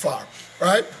go that far,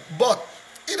 right? But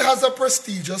it has a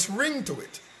prestigious ring to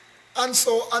it. And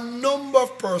so a number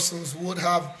of persons would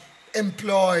have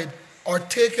employed or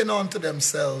taken onto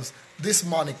themselves this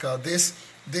moniker,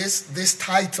 this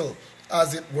title,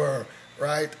 as it were,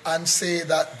 right? And say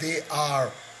that they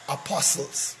are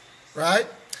apostles, right?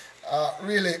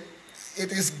 Really,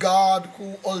 it is God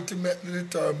who ultimately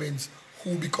determines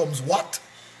who becomes what.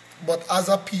 But as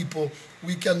a people,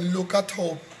 we can look at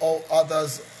how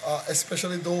others,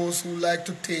 especially those who like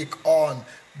to take on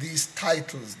these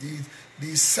titles,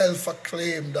 these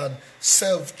self-acclaimed and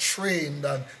self-trained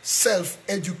and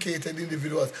self-educated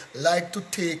individuals like to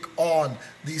take on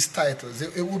these titles.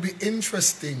 It would be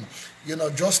interesting,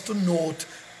 just to note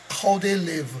how they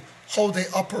live, how they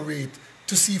operate,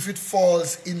 to see if it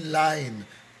falls in line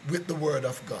with the Word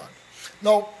of God.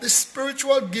 Now, the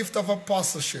spiritual gift of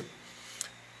apostleship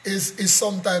is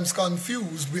sometimes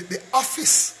confused with the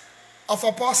office of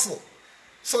apostle.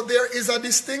 So there is a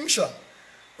distinction,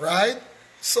 right?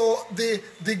 So the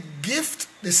gift,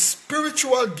 the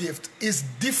spiritual gift is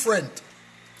different.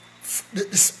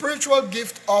 The spiritual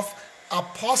gift of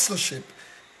apostleship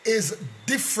is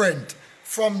different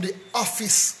from the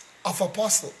office of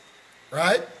apostle,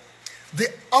 right?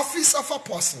 The office of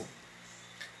apostle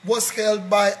was held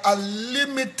by a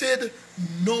limited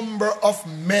number of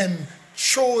men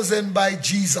chosen by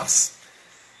Jesus,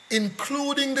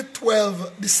 including the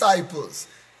 12 disciples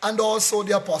and also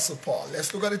the Apostle Paul.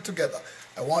 Let's look at it together.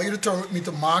 I want you to turn with me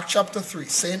to Mark chapter 3.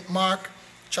 St. Mark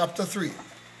chapter 3.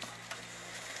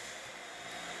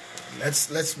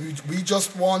 We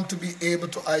just want to be able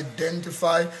to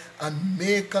identify and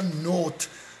make a note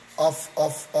of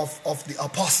the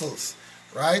apostles,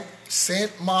 right?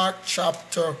 St. Mark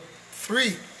chapter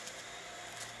 3.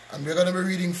 And we're going to be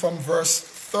reading from verse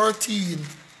 13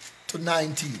 to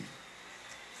 19.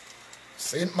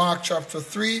 St. Mark chapter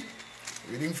 3,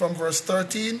 reading from verse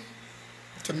 13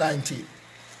 to 19.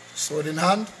 Sword in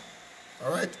hand.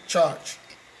 All right, charge.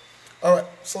 All right,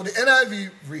 so the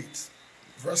NIV reads,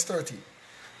 verse 13.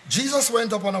 Jesus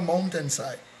went up on a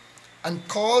mountainside and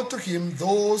called to him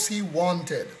those he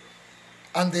wanted,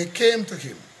 and they came to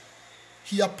him.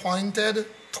 He appointed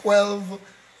 12,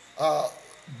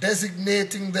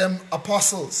 designating them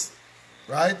apostles.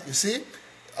 Right? You see?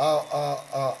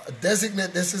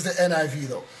 Designate, this is the NIV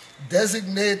though.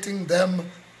 Designating them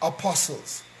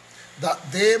apostles, that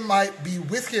they might be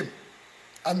with him,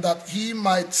 and that he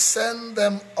might send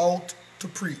them out to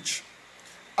preach,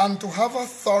 and to have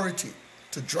authority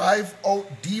to drive out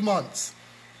demons.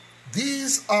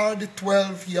 These are the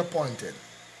 12 he appointed.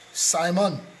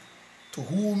 Simon, to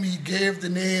whom he gave the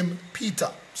name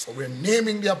Peter. So we're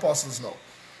naming the apostles now.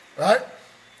 Right?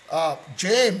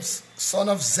 James, son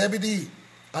of Zebedee,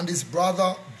 and his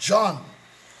brother John.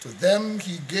 To them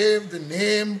he gave the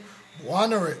name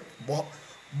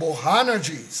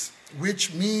Boanerges,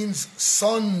 which means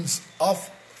sons of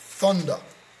thunder.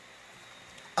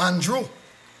 Andrew,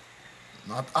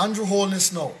 not Andrew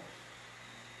Holness, no.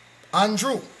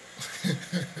 Andrew,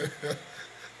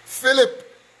 Philip,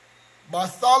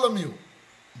 Bartholomew,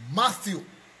 Matthew,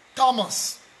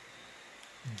 Thomas,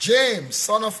 James,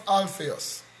 son of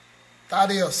Alphaeus,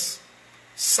 Thaddeus,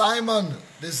 Simon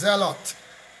the Zealot,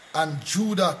 and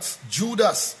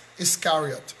Judas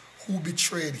Iscariot, who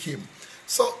betrayed him.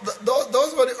 So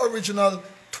those were the original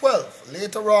 12.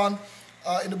 Later on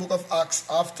in the book of Acts,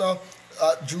 after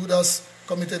Judas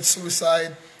committed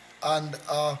suicide and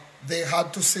they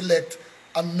had to select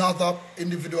another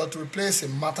individual to replace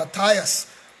him, Matthias,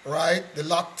 right? The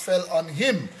lot fell on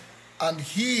him and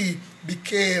he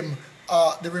became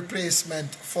the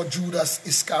replacement for Judas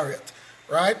Iscariot,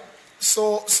 right?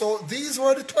 So these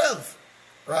were the 12,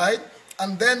 right?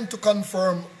 And then to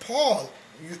confirm Paul,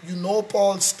 you know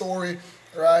Paul's story,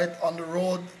 right? On the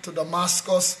road to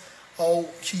Damascus, how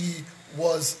he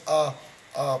was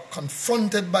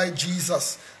confronted by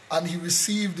Jesus and he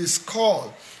received this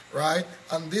call, right?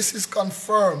 And this is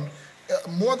confirmed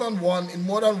in more than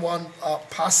one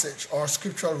passage or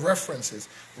scriptural references,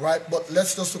 right? But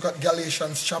let's just look at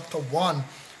Galatians chapter 1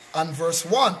 and verse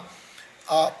 1.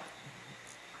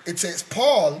 It says,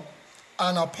 Paul,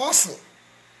 an apostle,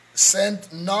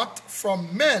 sent not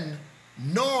from men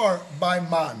nor by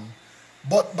man,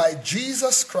 but by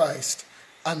Jesus Christ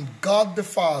and God the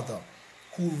Father,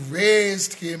 who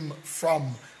raised him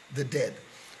from the dead.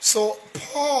 So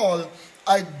Paul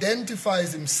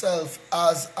identifies himself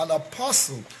as an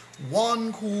apostle,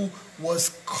 one who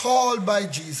was called by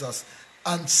Jesus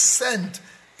and sent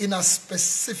in a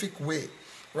specific way,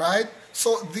 right?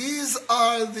 So these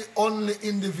are the only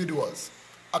individuals,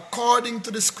 according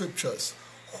to the scriptures,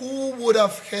 who would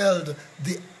have held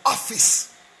the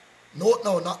office, no,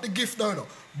 not the gift, no,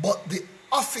 but the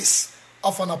office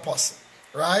of an apostle,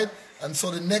 right? And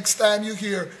so the next time you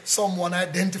hear someone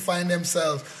identifying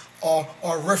themselves or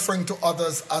referring to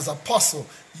others as apostle,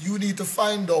 you need to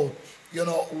find out,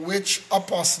 which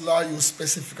apostle are you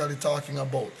specifically talking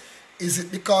about? Is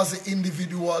it because the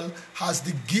individual has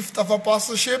the gift of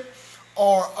apostleship,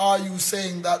 or are you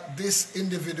saying that this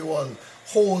individual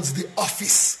holds the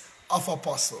office of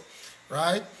apostle,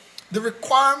 right? The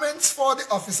requirements for the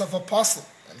office of apostle,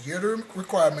 and here are the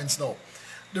requirements now.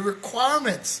 The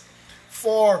requirements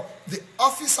for the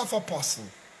office of apostle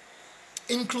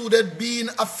included being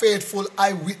a faithful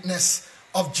eyewitness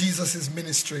of Jesus'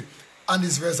 ministry and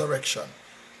his resurrection,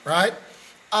 right?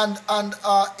 And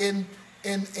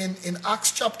in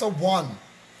Acts chapter 1,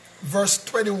 verse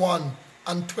 21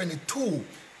 and 22,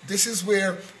 this is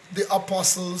where the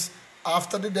apostles,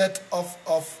 after the death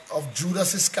of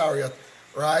Judas Iscariot,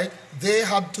 right, they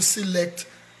had to select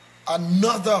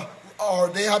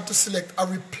they had to select a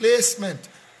replacement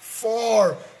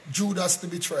for Judas the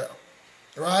betrayer,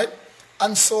 right?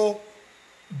 And so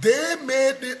they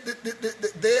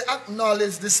they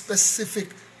acknowledged the specific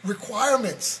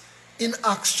requirements in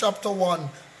Acts chapter 1,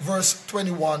 verse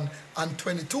 21 and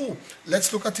 22.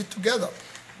 Let's look at it together,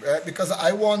 right? Because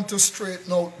I want to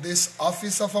straighten out this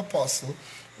office of apostle,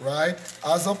 right,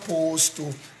 as opposed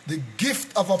to the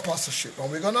gift of apostleship.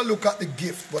 And we're going to look at the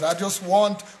gift, but I just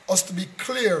want us to be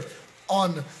clear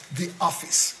on the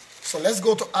office. So let's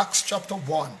go to Acts chapter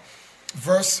 1,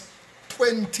 verse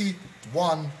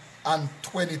 21 and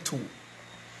 22.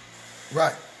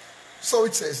 Right. So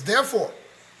it says, therefore,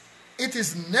 it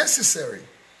is necessary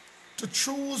to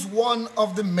choose one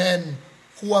of the men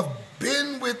who have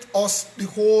been with us the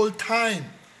whole time.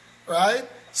 Right?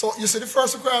 So you see the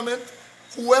first requirement?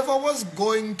 Whoever was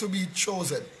going to be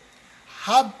chosen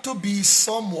had to be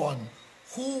someone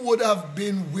who would have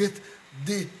been with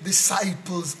the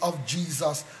disciples of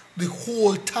Jesus the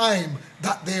whole time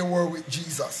that they were with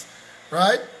Jesus,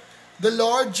 right? The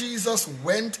Lord Jesus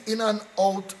went in and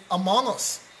out among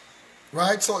us,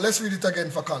 right? So let's read it again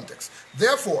for context.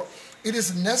 Therefore, it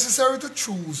is necessary to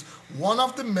choose one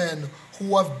of the men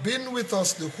who have been with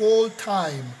us the whole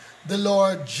time the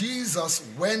Lord Jesus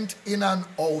went in and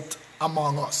out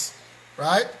among us,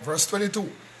 right? Verse 22,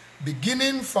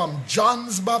 beginning from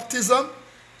John's baptism.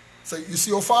 So you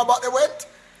see how far back they went,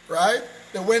 right?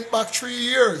 They went back 3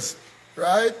 years,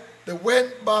 right? They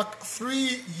went back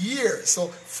 3 years. So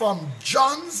from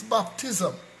John's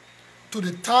baptism to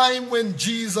the time when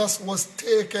Jesus was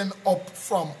taken up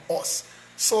from us.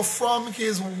 So from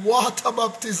his water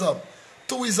baptism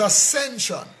to his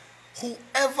ascension,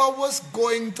 whoever was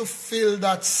going to fill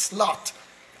that slot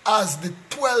as the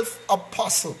 12th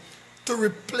apostle to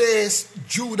replace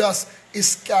Judas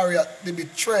Iscariot, the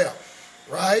betrayer,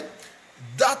 right?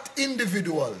 That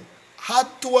individual had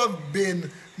to have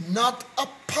been not a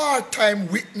part-time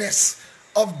witness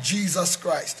of Jesus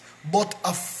Christ, but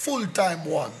a full-time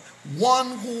one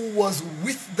who was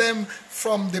with them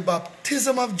from the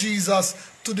baptism of Jesus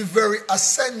to the very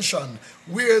ascension,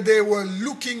 where they were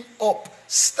looking up,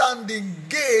 standing,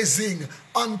 gazing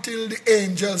until the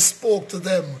angels spoke to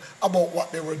them about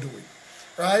what they were doing,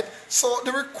 right? So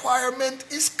the requirement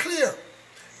is clear.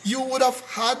 You would have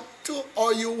had to,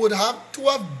 or you would have to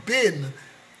have been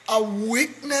a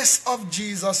witness of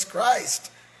Jesus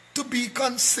Christ to be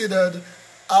considered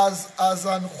as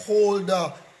an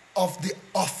holder of the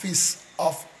office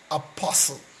of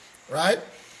apostle, right?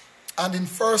 And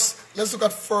let's look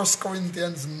at 1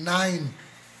 Corinthians 9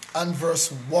 and verse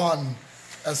 1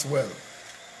 as well.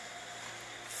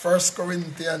 1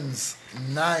 Corinthians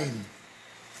 9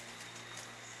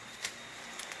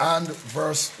 and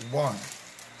verse 1.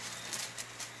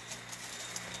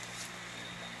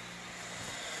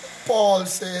 Paul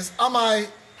says, am I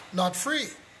not free?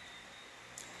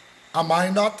 Am I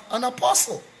not an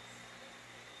apostle?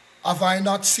 Have I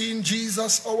not seen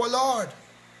Jesus our Lord?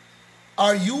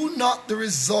 Are you not the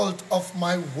result of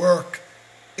my work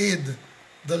in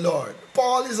the Lord?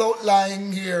 Paul is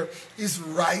outlining here his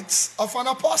rights of an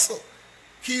apostle.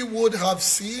 He would have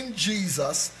seen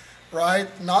Jesus, right?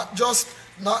 Not just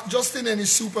in any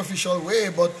superficial way,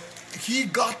 but he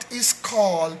got his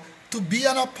call to be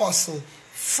an apostle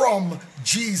from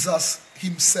Jesus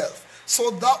himself. So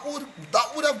that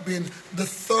would have been the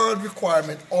third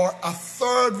requirement, or a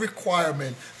third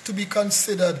requirement to be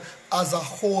considered as a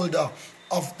holder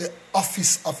of the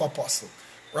office of apostle,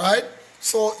 right?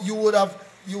 So you would have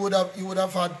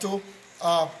had to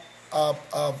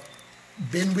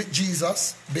been with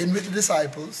Jesus, been with the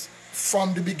disciples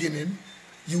from the beginning.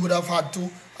 You would have had to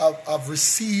have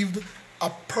received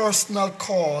a personal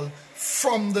call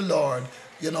from the Lord.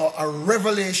 A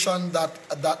revelation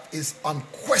that is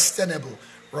unquestionable,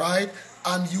 right?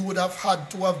 And you would have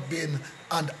had to have been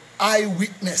an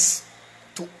eyewitness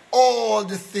to all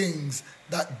the things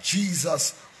that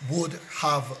Jesus would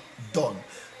have done.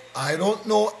 I don't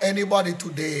know anybody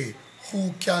today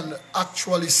who can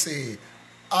actually say,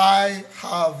 I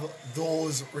have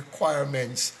those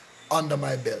requirements under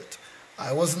my belt.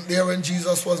 I wasn't there when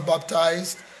Jesus was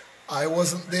baptized. I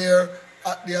wasn't there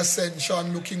at the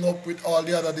ascension looking up with all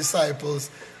the other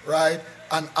disciples, right?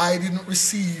 And I didn't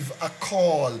receive a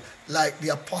call like the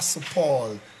Apostle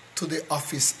Paul to the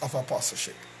office of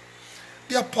apostleship.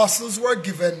 The apostles were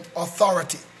given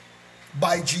authority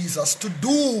by Jesus to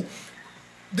do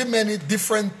the many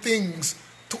different things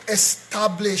to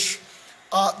establish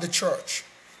the church,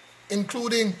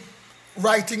 including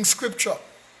writing scripture,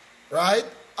 right?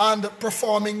 And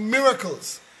performing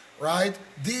miracles. Right?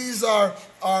 These are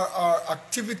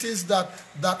activities that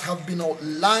have been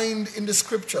outlined in the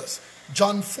scriptures.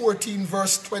 John 14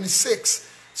 verse 26,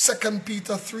 2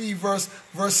 Peter 3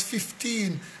 verse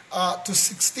 15 to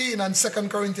 16, and 2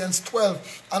 Corinthians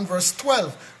 12 and verse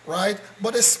 12, right?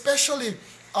 But especially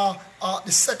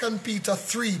the 2 Peter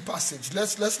 3 passage.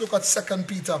 Let's look at 2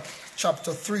 Peter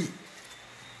chapter 3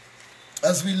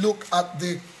 as we look at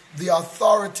the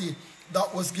authority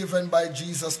that was given by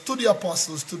Jesus to the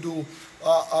apostles to do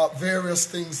various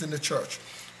things in the church,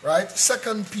 right?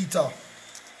 2 Peter.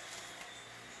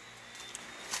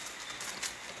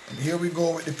 And here we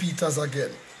go with the Peters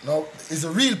again. Now, it's a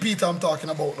real Peter I'm talking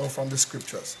about now from the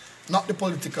scriptures, not the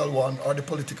political one or the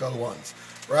political ones,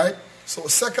 right? So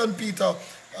 2 Peter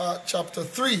chapter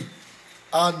 3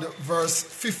 and verse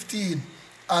 15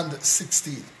 and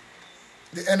 16.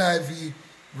 The NIV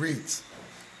reads,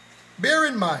 bear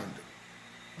in mind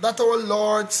that our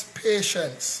Lord's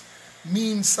patience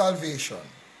means salvation,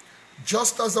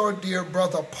 just as our dear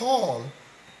brother Paul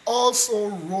also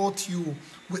wrote you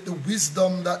with the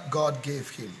wisdom that God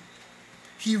gave him.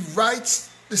 He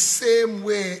writes the same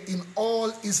way in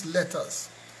all his letters,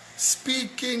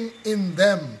 speaking in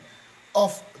them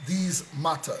of these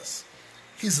matters.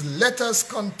 His letters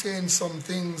contain some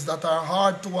things that are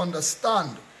hard to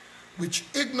understand, which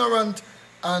ignorant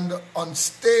and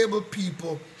unstable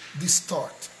people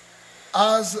distort,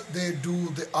 as they do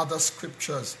the other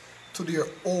scriptures to their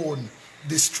own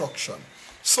destruction.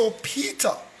 So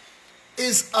Peter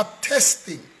is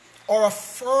attesting or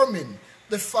affirming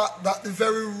the fact that the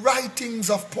very writings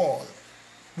of Paul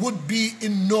would be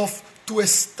enough to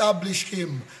establish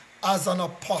him as an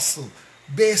apostle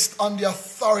based on the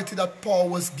authority that Paul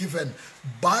was given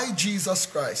by Jesus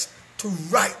Christ to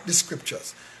write the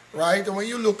scriptures, right? And when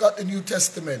you look at the New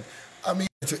Testament,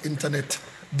 to internet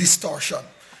distortion,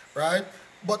 right?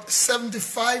 But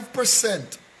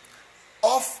 75%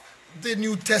 of the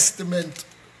New Testament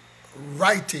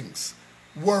writings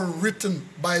were written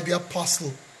by the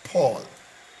Apostle Paul.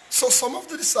 So some of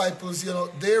the disciples,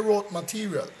 they wrote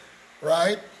material,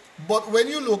 right? But when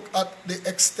you look at the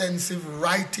extensive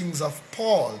writings of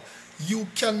Paul, you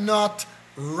cannot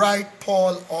write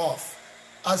Paul off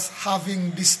as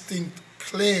having distinct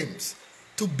claims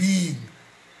to being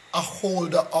a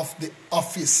holder of the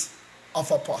office of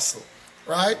apostle,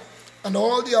 right? And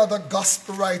all the other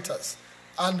gospel writers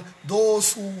and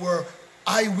those who were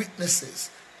eyewitnesses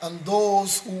and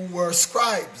those who were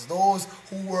scribes, those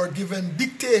who were given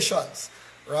dictations,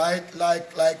 right?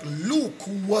 Like Luke,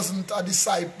 who wasn't a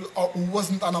disciple or who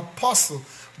wasn't an apostle,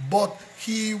 but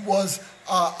he was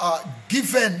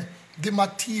given the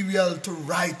material to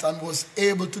write and was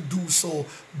able to do so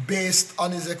based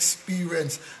on his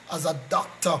experience as a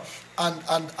doctor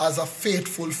and as a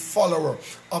faithful follower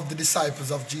of the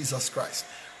disciples of Jesus Christ,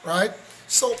 right?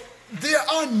 So there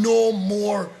are no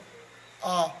more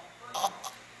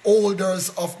holders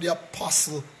of the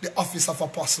office of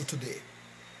apostle today,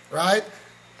 right?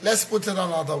 Let's put it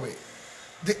another way.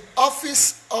 The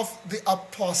office of the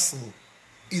apostle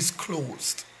is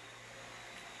closed.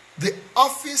 The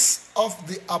office of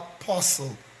the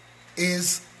apostle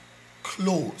is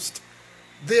closed.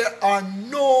 There are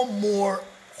no more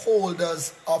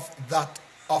holders of that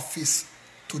office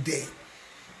today.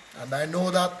 And I know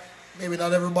that maybe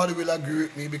not everybody will agree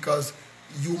with me, because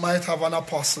you might have an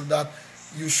apostle that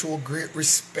you show great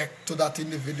respect to that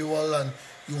individual and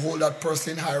you hold that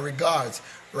person in high regards,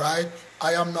 right?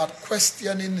 I am not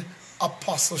questioning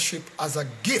apostleship as a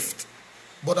gift,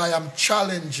 but I am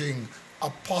challenging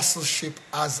apostleship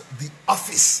as the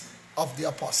office of the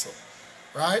apostle,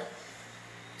 right?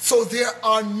 So there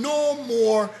are no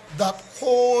more that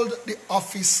hold the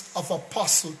office of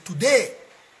apostle today,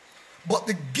 but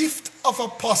the gift of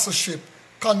apostleship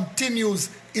continues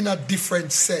in a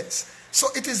different sense. So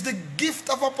it is the gift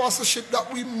of apostleship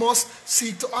that we must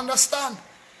seek to understand,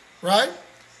 right?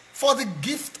 For the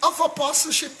gift of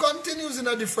apostleship continues in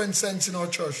a different sense in our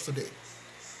church today.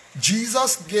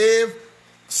 Jesus gave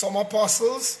some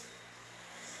apostles,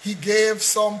 he gave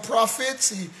some prophets,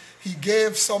 he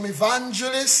gave some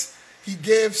evangelists, he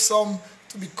gave some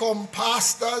to become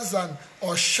pastors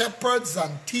or shepherds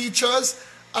and teachers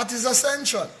at his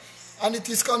ascension. And it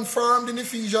is confirmed in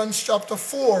Ephesians chapter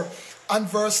 4 and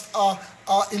verse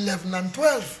 11 and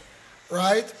 12,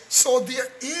 right? So there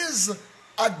is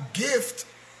a gift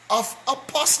of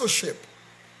apostleship,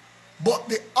 but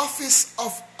the office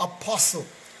of apostle,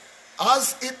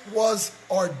 as it was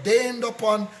ordained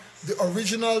upon the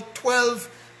original 12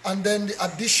 and then the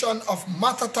addition of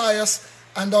Matthias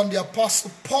and on the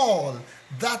apostle Paul,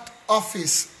 that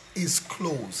office is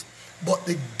closed. But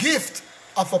the gift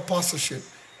of apostleship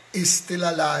is still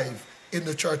alive in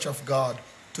the church of God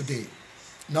today.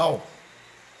 Now,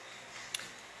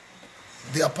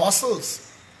 the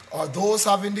apostles, or those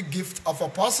having the gift of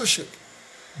apostleship,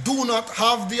 do not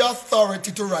have the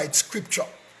authority to write scripture,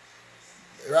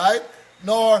 right?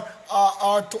 Nor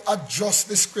are to adjust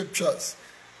the scriptures,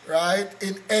 right,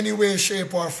 in any way,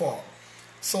 shape, or form.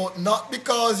 So not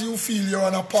because you feel you're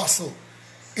an apostle,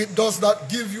 it does not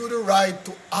give you the right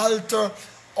to alter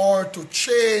or to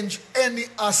change any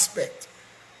aspect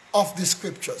of the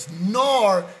scriptures,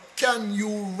 nor can you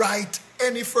write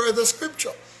any further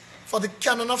scripture. For the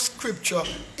canon of scripture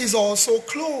is also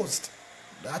closed.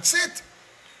 That's it,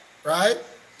 right?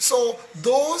 So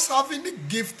those having the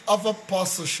gift of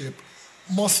apostleship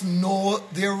must know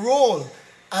their role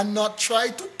and not try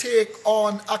to take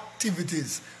on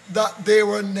activities that they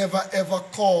were never ever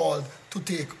called to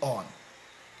take on.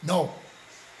 No,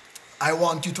 I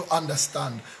want you to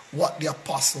understand what the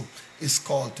apostle is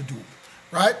called to do,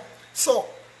 right? So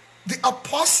the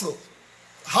apostle,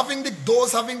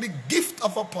 those having the gift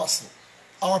of apostle,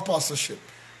 our apostleship,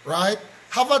 right,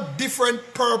 have a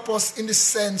different purpose in the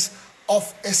sense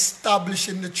of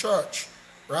establishing the church,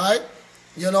 right?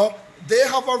 They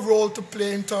have a role to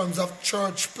play in terms of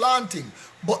church planting,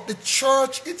 but the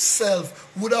church itself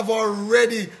would have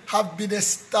already have been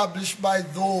established by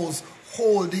those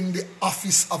holding the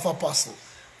office of apostle,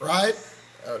 right?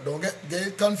 Don't get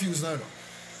it confused now,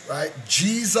 right?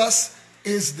 Jesus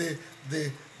is the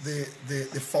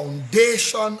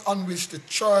foundation on which the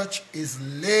church is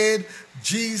laid.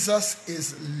 Jesus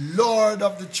is Lord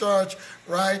of the church,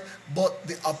 right? But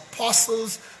the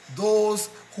apostles, those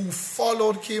who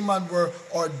followed him and were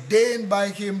ordained by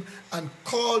him and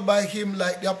called by him,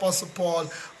 like the apostle Paul,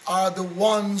 are the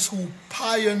ones who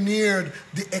pioneered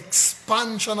the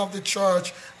expansion of the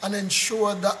church and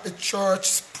ensured that the church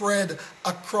spread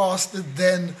across the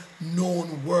then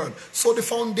known world. So the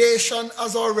foundation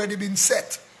has already been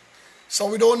set. So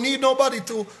we don't need nobody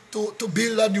to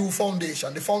build a new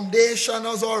foundation. The foundation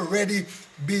has already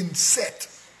been set.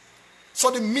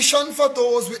 So the mission for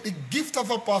those with the gift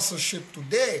of apostleship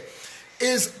today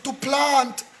is to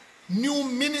plant new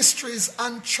ministries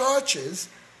and churches,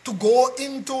 to go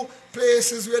into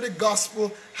places where the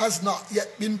gospel has not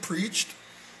yet been preached,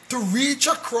 to reach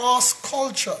across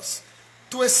cultures,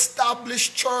 to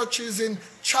establish churches in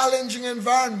challenging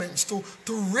environments, to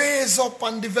raise up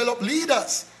and develop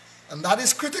leaders. And that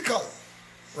is critical,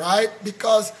 right?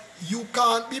 Because you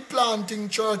can't be planting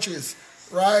churches,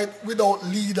 right, without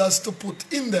leaders to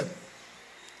put in them.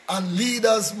 And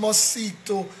leaders must seek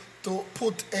to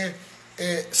put a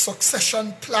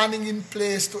succession planning in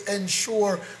place to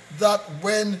ensure that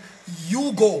when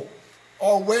you go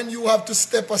or when you have to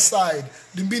step aside,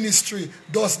 the ministry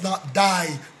does not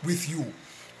die with you,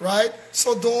 right?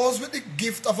 So those with the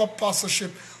gift of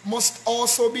apostleship must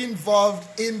also be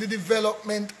involved in the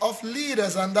development of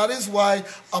leaders, and that is why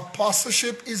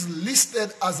apostleship is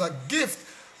listed as a gift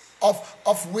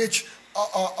of which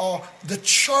the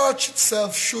church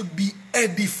itself should be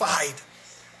edified.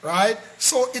 Right?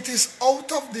 So it is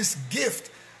out of this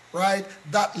gift, right,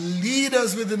 that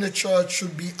leaders within the church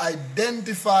should be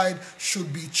identified,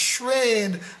 should be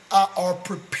trained, or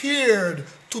prepared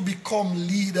to become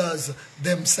leaders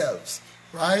themselves.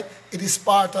 Right? It is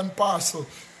part and parcel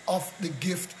of the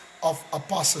gift of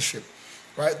apostleship.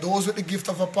 Right? Those with the gift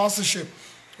of apostleship,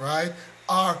 right,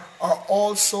 are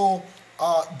also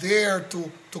there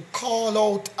to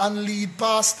call out and lead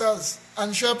pastors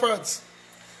and shepherds.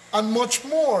 And much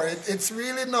more. It's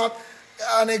really not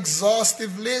an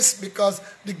exhaustive list, because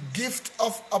the gift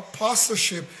of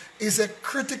apostleship is a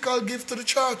critical gift to the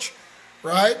church,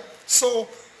 right? So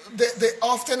they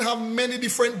often have many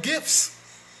different gifts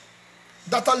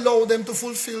that allow them to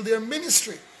fulfill their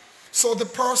ministry. So the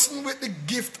person with the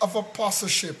gift of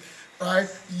apostleship, right,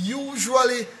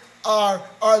 usually are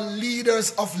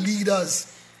leaders of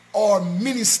leaders or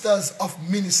ministers of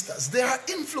ministers. They are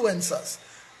influencers,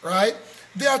 right?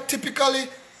 They are typically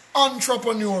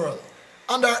entrepreneurial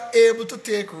and are able to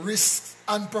take risks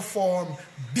and perform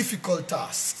difficult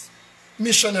tasks.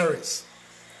 Missionaries,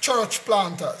 church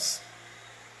planters,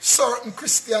 certain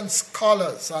Christian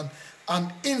scholars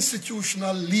and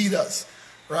institutional leaders,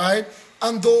 right?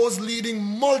 And those leading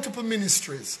multiple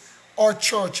ministries or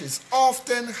churches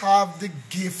often have the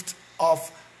gift of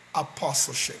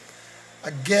apostleship.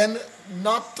 Again,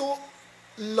 not to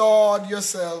lord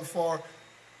yourself or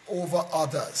over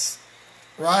others,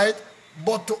 right?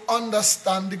 But to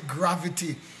understand the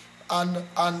gravity and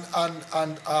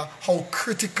how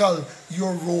critical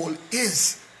your role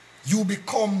is. You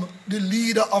become the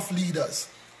leader of leaders.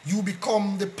 You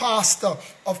become the pastor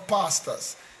of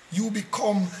pastors. You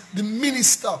become the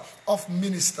minister of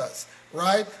ministers,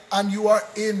 right? And you are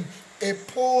in a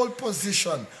pole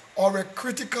position or a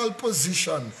critical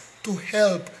position to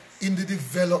help in the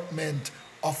development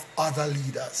of other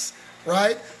leaders.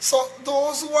 Right? So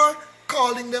those who are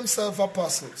calling themselves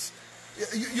apostles,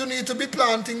 you need to be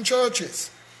planting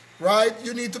churches, right?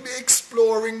 You need to be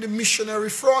exploring the missionary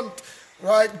front,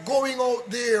 right? Going out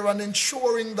there and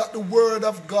ensuring that the word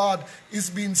of God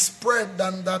is being spread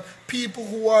and that people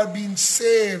who are being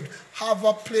saved have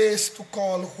a place to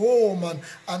call home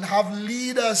and have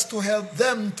leaders to help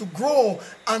them to grow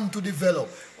and to develop,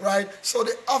 right? So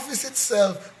the office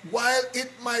itself, while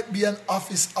it might be an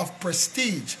office of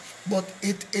prestige, but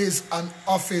it is an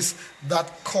office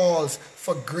that calls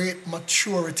for great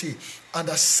maturity and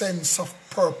a sense of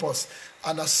purpose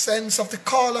and a sense of the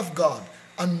call of God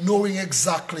and knowing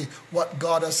exactly what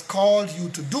God has called you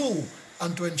to do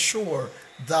and to ensure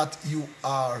that you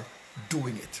are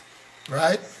doing it,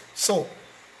 right? So,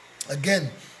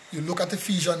 again, you look at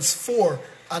Ephesians 4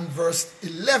 and verse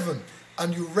 11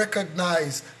 and you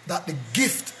recognize that the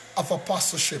gift of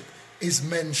apostleship is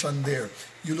mentioned there.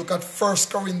 You look at 1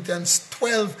 Corinthians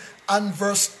 12 and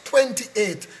verse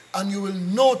 28 and you will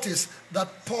notice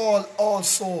that Paul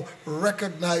also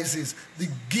recognizes the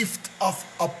gift of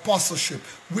apostleship,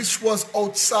 which was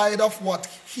outside of what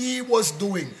he was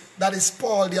doing. That is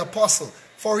Paul the apostle,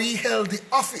 for he held the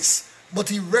office, but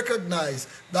he recognized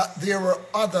that there were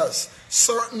others,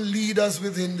 certain leaders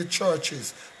within the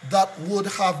churches that would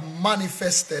have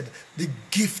manifested the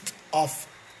gift of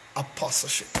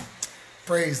apostleship.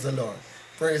 Praise the Lord.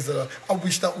 Praise the Lord. I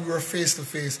wish that we were face to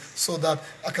face so that,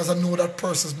 because I know that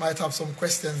persons might have some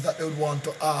questions that they would want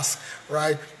to ask,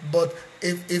 right? But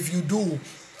if you do,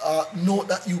 note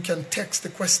that you can text the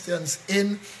questions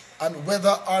in, and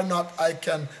whether or not I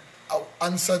can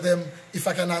answer them, if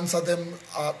I can answer them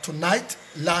tonight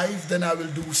live, then I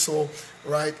will do so,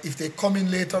 right? If they come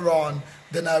in later on,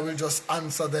 then I will just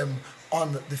answer them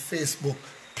on the Facebook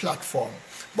platform.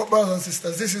 But brothers and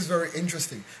sisters, this is very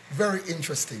interesting,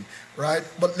 right?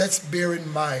 But let's bear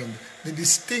in mind the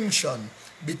distinction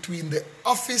between the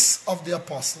office of the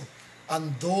apostle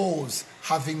and those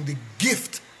having the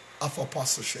gift of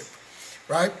apostleship,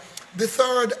 right? The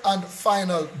third and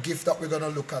final gift that we're going to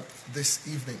look at this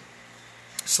evening.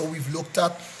 So we've looked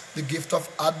at the gift of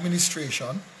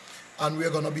administration, and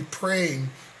we're going to be praying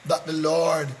that the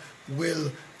Lord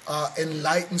will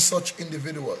enlighten such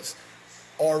individuals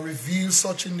or reveal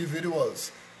such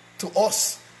individuals to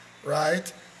us,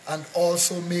 right? And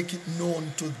also make it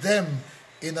known to them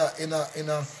in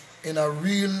a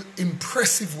real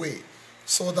impressive way,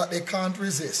 so that they can't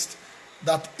resist,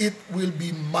 that it will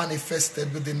be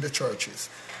manifested within the churches.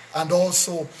 And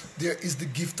also there is the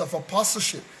gift of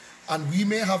apostleship. And we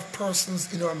may have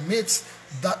persons in our midst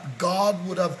that God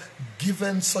would have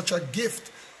given such a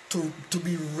gift to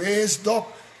be raised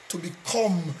up, to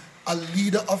become a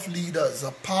leader of leaders,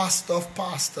 a pastor of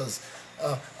pastors,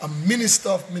 a minister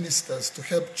of ministers, to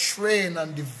help train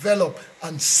and develop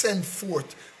and send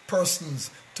forth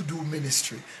persons to do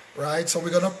ministry, right? So we're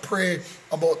going to pray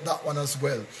about that one as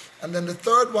well. And then the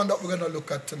third one that we're going to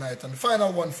look at tonight, and the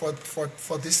final one for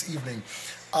this evening,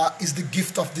 is the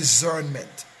gift of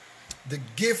discernment. The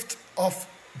gift of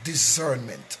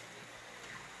discernment.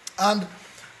 And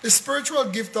the spiritual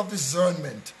gift of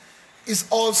discernment is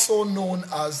also known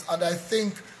as, and I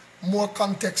think more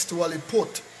contextually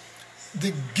put,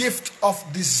 the gift of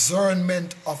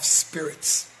discernment of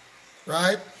spirits,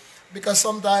 right? Because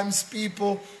sometimes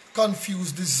people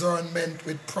confuse discernment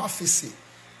with prophecy,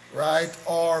 right?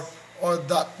 Or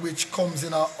that which comes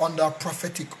in under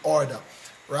prophetic order,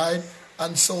 right?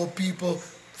 And so people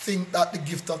think that the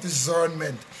gift of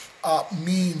discernment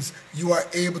means you are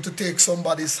able to take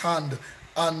somebody's hand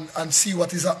and see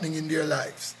what is happening in their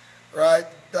lives, right?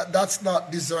 That's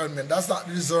not discernment. That's not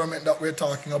the discernment that we're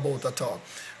talking about at all.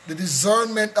 The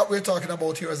discernment that we're talking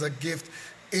about here as a gift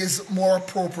is more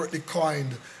appropriately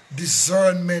coined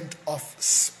discernment of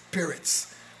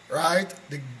spirits, right?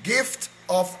 The gift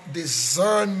of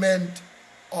discernment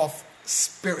of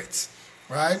spirits,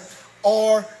 right?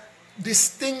 Or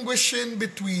distinguishing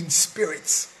between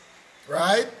spirits,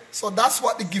 right? So that's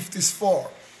what the gift is for,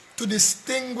 to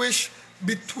distinguish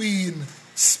between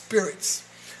spirits.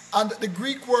 And the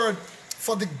Greek word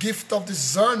for the gift of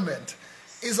discernment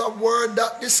is a word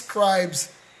that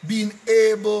describes being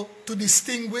able to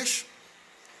distinguish,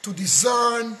 to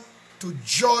discern, to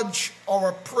judge or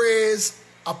appraise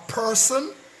a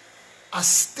person, a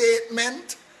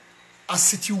statement, a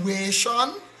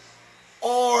situation,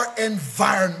 or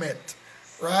environment,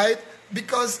 right?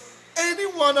 Because any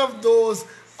one of those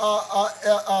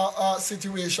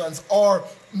situations, or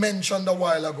mentioned a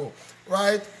while ago,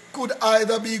 right, could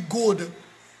either be good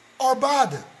or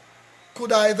bad,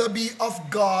 could either be of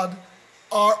God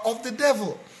or of the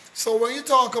devil. So when you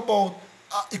talk about,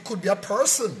 it could be a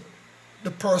person.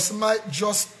 The person might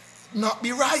just not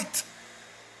be right.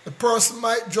 The person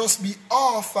might just be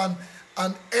off,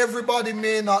 and everybody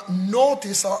may not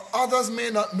notice, or others may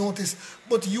not notice,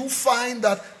 but you find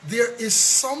that there is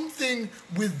something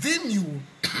within you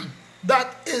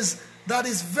that is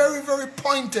very, very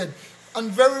pointed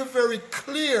and very, very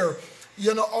clear,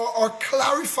 or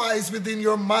clarifies within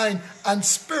your mind and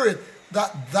spirit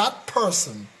that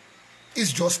person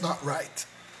is just not right.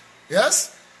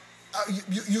 Yes?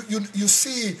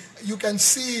 You can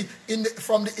see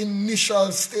from the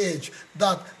initial stage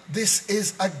that this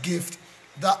is a gift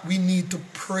that we need to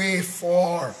pray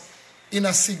for in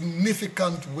a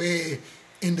significant way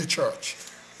in the church,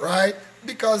 right?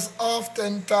 Because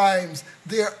oftentimes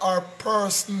there are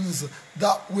persons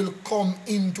that will come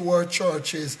into our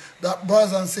churches that,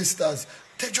 brothers and sisters,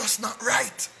 they're just not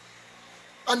right.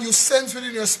 And you sense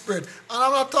within your spirit. And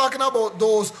I'm not talking about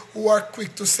those who are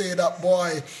quick to say that,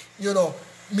 boy,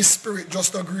 my spirit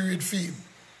just agree with Phoebe.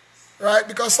 Right?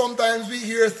 Because sometimes we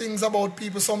hear things about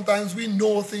people. Sometimes we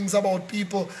know things about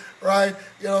people. Right?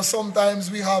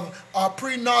 Sometimes we have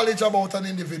pre-knowledge about an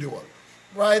individual.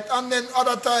 Right? And then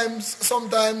other times,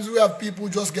 sometimes we have people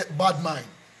who just get bad mind.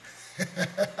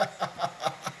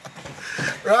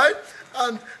 Right?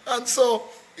 And so,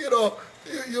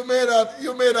 you may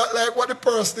not like what the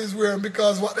person is wearing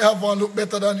because what they have on look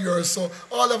better than yours. So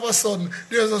all of a sudden,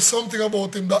 there's something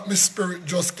about him that my spirit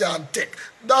just can't take.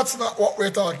 That's not what we're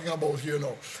talking about here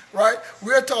now, right?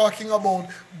 We're talking about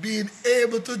being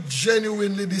able to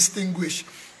genuinely distinguish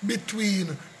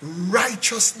between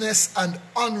righteousness and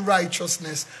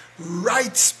unrighteousness,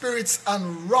 right spirits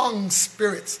and wrong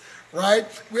spirits, right?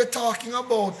 We're talking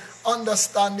about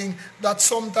understanding that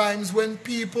sometimes when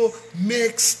people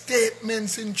make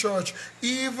statements in church,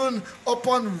 even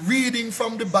upon reading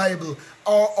from the Bible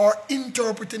or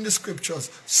interpreting the scriptures,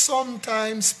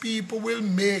 sometimes people will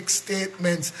make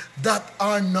statements that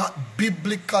are not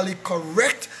biblically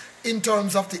correct in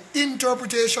terms of the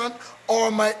interpretation, or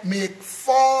might make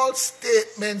false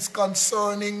statements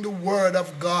concerning the word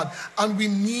of God. And we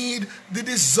need the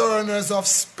discerners of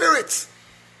spirits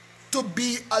to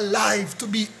be alive, to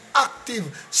be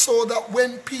active, so that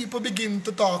when people begin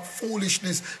to talk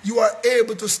foolishness, you are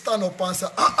able to stand up and say,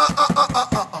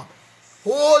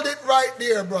 hold it right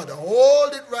there, brother.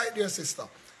 Hold it right there, sister.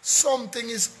 Something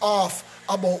is off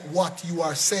about what you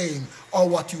are saying or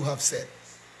what you have said.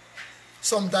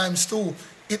 Sometimes too,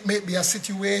 it may be a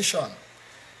situation.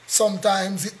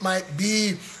 Sometimes it might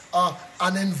be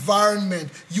an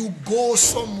environment. You go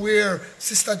somewhere,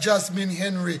 Sister Jasmine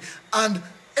Henry, and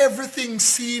everything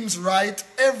seems right.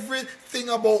 Everything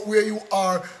about where you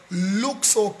are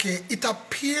looks okay. It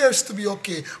appears to be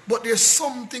okay. But there's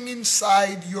something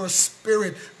inside your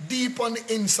spirit, deep on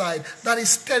the inside, that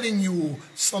is telling you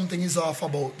something is off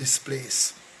about this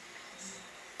place.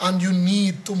 And you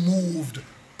need to move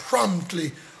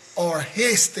promptly or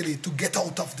hastily to get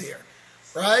out of there.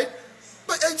 Right?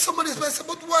 But somebody's going to say,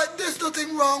 but why? There's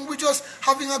nothing wrong. We're just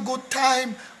having a good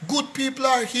time. Good people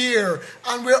are here.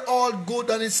 And we're all good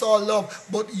and it's all love.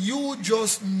 But you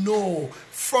just know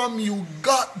from you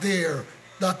got there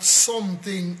that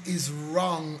something is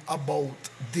wrong about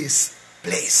this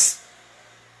place.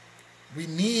 We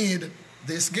need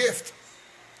this gift.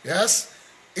 Yes?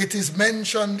 It is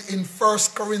mentioned in 1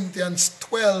 Corinthians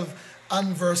 12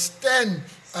 and verse 10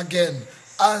 again,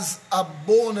 as a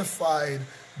bona fide,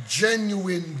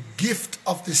 genuine gift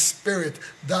of the Spirit,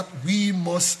 that we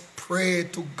must pray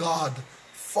to God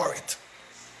for it.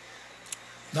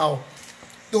 Now,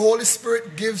 the Holy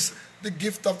Spirit gives the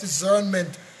gift of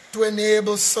discernment to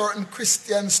enable certain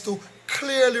Christians to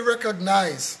clearly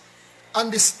recognize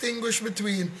and distinguish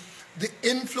between the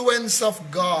influence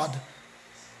of God,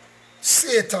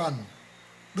 Satan,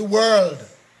 the world,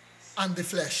 and the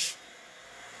flesh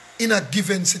in a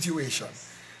given situation.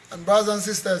 And brothers and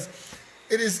sisters,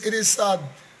 it is sad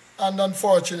and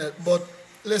unfortunate, but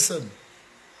listen,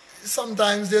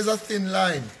 sometimes there's a thin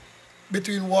line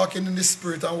between walking in the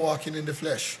Spirit and walking in the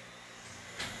flesh.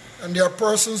 And there are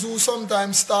persons who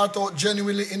sometimes start out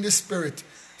genuinely in the Spirit,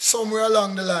 somewhere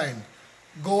along the line,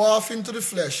 go off into the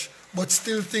flesh, but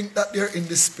still think that they're in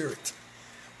the Spirit.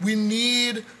 We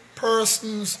need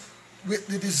persons with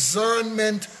the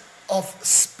discernment of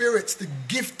spirits, the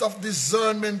gift of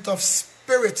discernment of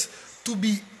spirits, to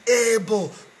be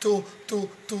able to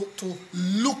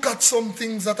look at some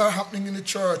things that are happening in the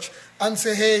church and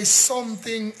say, hey,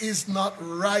 something is not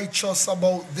righteous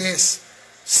about this.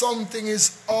 Something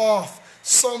is off.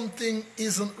 Something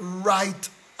isn't right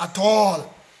at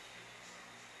all.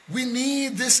 We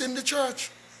need this in the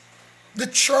church. The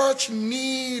church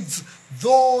needs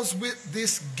those with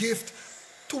this gift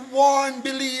to warn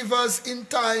believers in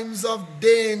times of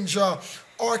danger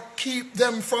or keep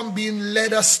them from being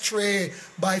led astray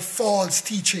by false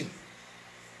teaching.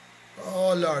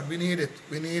 Oh Lord, we need it.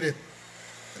 We need it.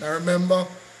 And I remember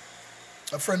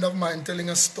a friend of mine telling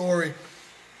a story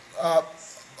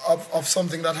of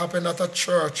something that happened at a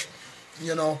church,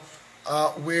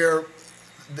 where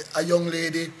a young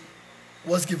lady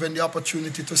was given the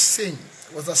opportunity to sing.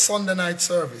 It was a Sunday night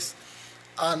service.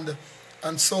 And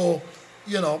so,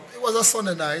 it was a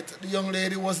Sunday night. The young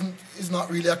lady wasn't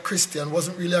really a Christian,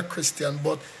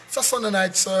 but it's a Sunday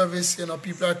night service,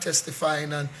 people are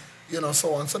testifying and,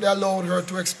 so on. So they allowed her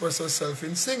to express herself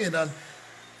in singing. And,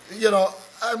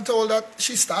 I'm told that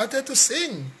she started to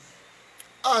sing.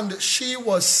 And she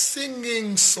was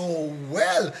singing so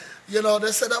well.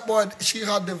 They said that boy, she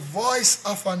had the voice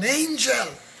of an angel,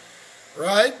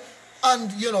 right?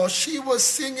 And, she was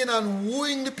singing and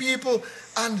wooing the people,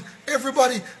 and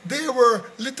everybody, they were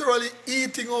literally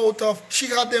she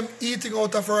had them eating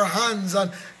out of her hands,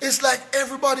 and it's like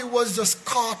everybody was just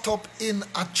caught up in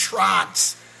a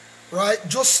trance, right?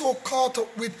 Just so caught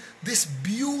up with this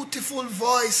beautiful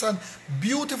voice and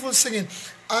beautiful singing.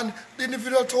 And the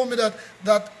individual told me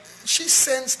that she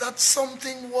sensed that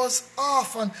something was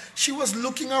off, and she was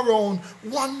looking around,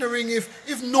 wondering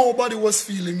if nobody was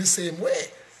feeling the same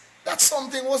way. That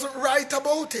something wasn't right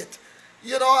about it.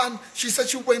 You know, and she said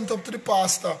she went up to the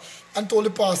pastor and told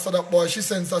the pastor that, boy, she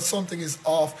sensed that something is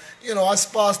off. You know, as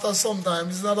pastors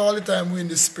sometimes, it's not all the time we're in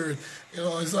the spirit. You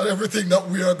know, it's not everything that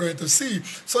we are going to see.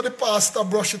 So the pastor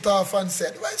brushed it off and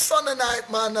said, well, Sunday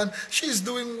night, man, and she's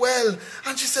doing well.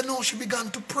 And she said, no, she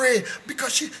began to pray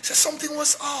because she said something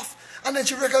was off. And then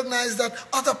she recognized that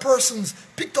other persons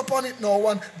picked up on it now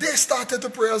and they started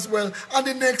to pray as well. And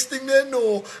the next thing they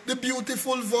know, the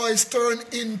beautiful voice turned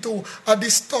into a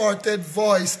distorted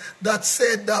voice that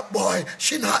said that, boy,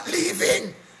 she not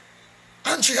leaving.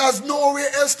 And she has nowhere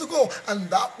else to go.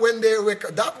 And that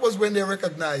was when they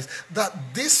recognized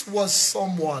that this was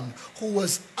someone who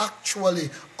was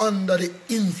actually under the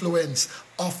influence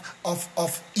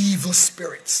of evil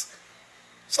spirits.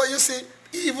 So you see,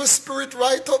 evil spirit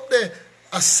right up there,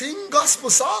 sing gospel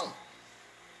song,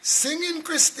 singing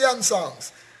Christian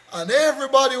songs, and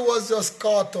everybody was just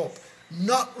caught up,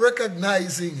 not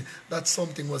recognizing that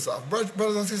something was off.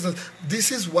 Brothers and sisters, this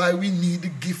is why we need the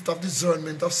gift of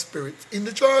discernment of spirit in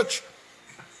the church.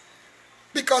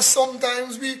 Because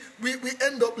sometimes we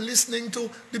end up listening to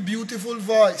the beautiful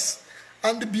voice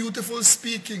and the beautiful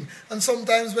speaking. And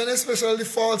sometimes when especially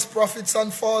false prophets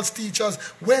and false teachers,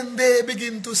 when they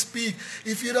begin to speak,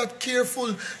 if you're not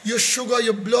careful,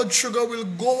 your blood sugar will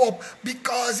go up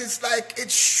because it's like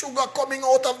it's sugar coming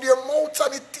out of their mouths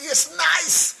and it tastes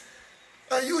nice.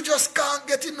 And you just can't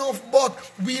get enough.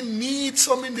 But we need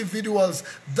some individuals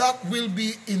that will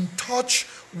be in touch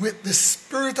with the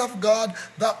Spirit of God,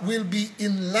 that will be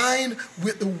in line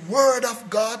with the Word of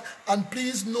God. And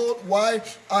please note why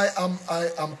I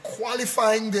am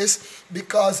qualifying this,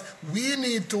 because we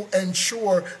need to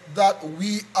ensure that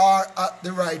we are at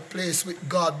the right place with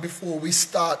God before we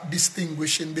start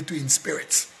distinguishing between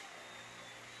spirits.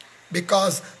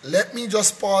 Because let me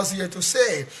just pause here to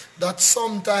say that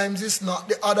sometimes it's not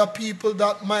the other people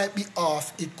that might be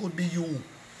off, it could be you.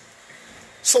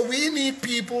 So we need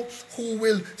people who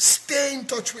will stay in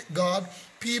touch with God,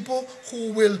 people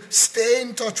who will stay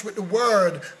in touch with the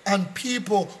Word, and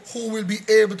people who will be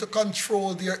able to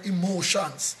control their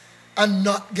emotions and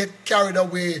not get carried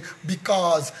away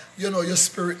because, your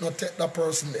spirit not take that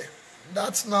person there.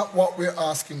 That's not what we're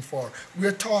asking for.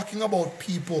 We're talking about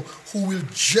people who will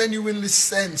genuinely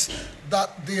sense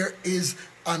that there is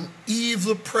an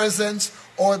evil presence,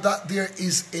 or that there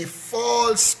is a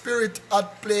false spirit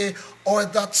at play, or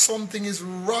that something is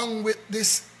wrong with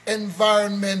this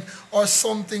environment, or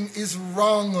something is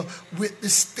wrong with the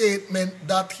statement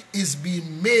that is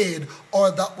being made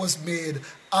or that was made,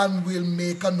 and will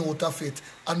make a note of it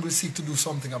and will seek to do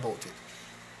something about it.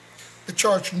 The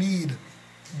church needs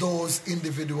those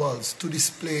individuals to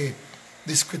display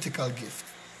this critical gift.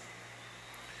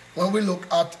 When we look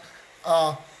at,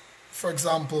 for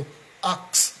example, 1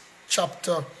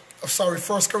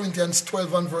 Corinthians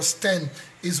 12 and verse 10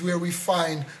 is where we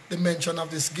find the mention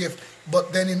of this gift.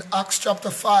 But then in Acts chapter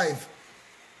 5,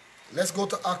 let's go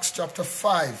to Acts chapter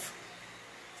 5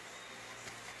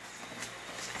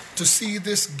 to see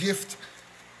this gift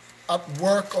at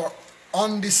work or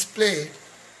on display.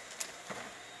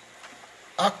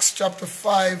 Acts chapter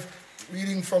 5,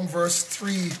 reading from verse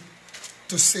 3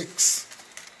 to 6.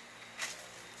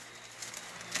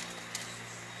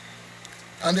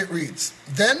 And it reads,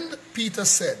 Then Peter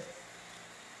said,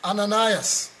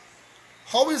 Ananias,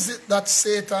 how is it that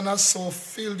Satan has so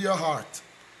filled your heart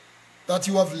that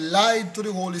you have lied to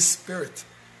the Holy Spirit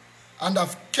and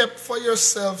have kept for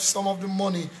yourself some of the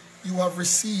money you have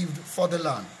received for the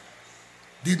land?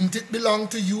 Didn't it belong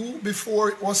to you before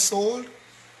it was sold?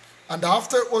 And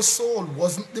after it was sold,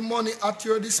 wasn't the money at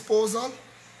your disposal?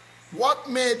 What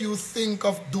made you think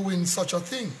of doing such a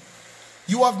thing?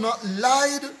 You have not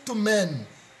lied to men,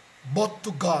 but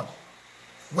to God.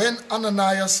 When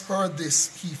Ananias heard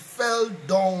this, he fell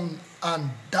down and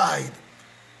died.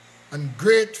 And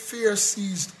great fear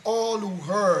seized all who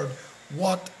heard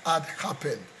what had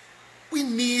happened. We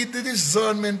need the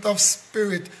discernment of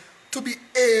spirit to be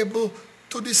able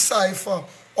to decipher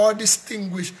or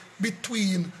distinguish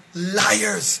between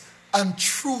liars and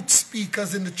truth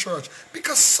speakers in the church.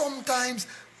 Because sometimes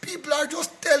people are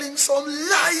just telling some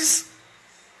lies.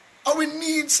 And we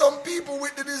need some people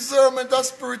with the discernment of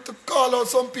spirit to call out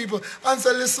some people and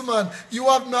say, listen man, you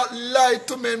have not lied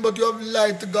to men, but you have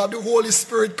lied to God. The Holy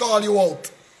Spirit call you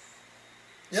out.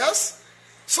 Yes?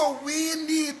 So we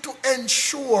need to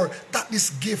ensure that this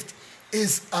gift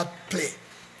is at play.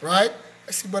 Right?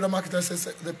 I see Brother McIntyre says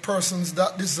the persons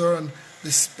that discern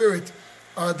the spirit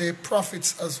are they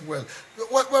prophets as well.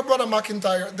 Well, Brother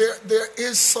McIntyre, there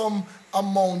is some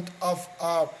amount of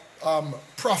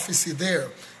prophecy there.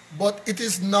 But it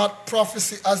is not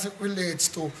prophecy as it relates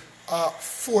to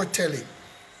foretelling,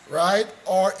 right?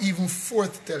 Or even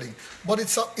forth-telling. But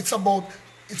it's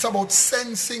about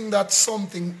sensing that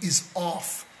something is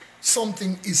off,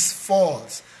 something is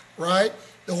false, right?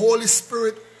 The Holy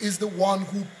Spirit is the one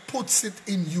who puts it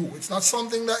in you. It's not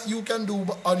something that you can do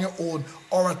on your own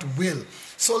or at will.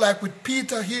 So like with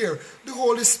Peter here, the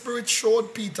Holy Spirit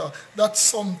showed Peter that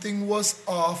something was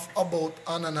off about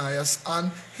Ananias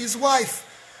and his wife,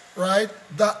 right?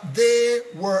 That they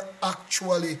were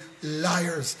actually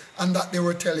liars and that they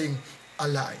were telling a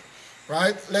lie,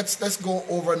 right? Let's go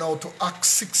over now to Acts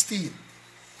 16.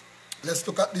 Let's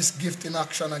look at this gift in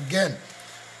action again.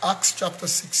 Acts chapter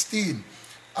 16,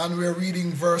 and we're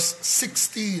reading verse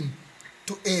 16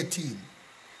 to 18.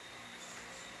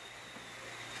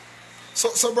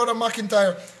 So Brother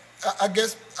McIntyre, I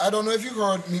guess, I don't know if you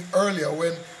heard me earlier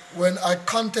when I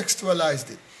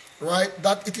contextualized it, right?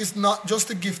 That it is not just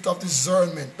the gift of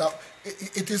discernment, that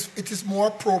it is more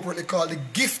appropriately called the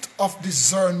gift of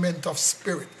discernment of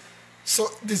spirit. So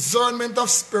discernment of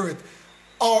spirit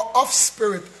or of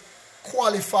spirit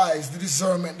qualifies the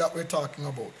discernment that we're talking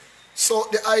about. So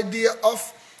the idea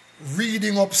of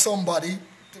reading up somebody,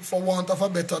 for want of a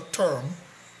better term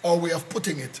or way of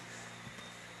putting it,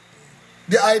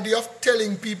 the idea of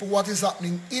telling people what is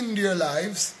happening in their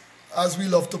lives, as we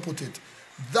love to put it,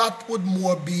 that would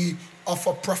more be of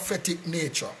a prophetic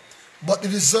nature. But the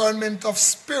discernment of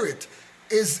spirit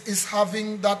is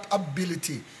having that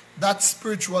ability, that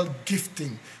spiritual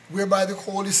gifting, whereby the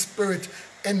Holy Spirit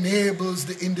enables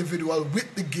the individual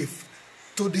with the gift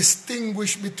to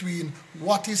distinguish between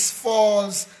what is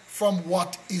false from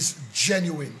what is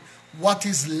genuine, what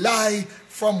is lie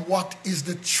from what is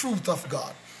the truth of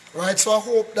God. Right? So I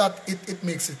hope that it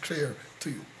makes it clear to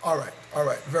you. All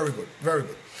right, very good, very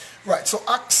good. Right, so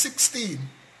Acts 16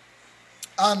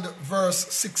 and verse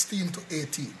 16 to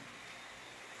 18.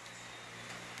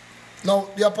 Now,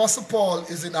 the Apostle Paul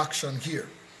is in action here.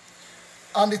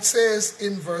 And it says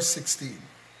in verse 16,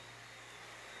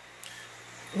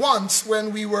 once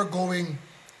when we were going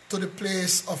to the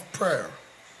place of prayer,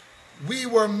 we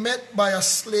were met by a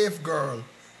slave girl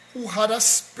who had a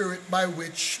spirit by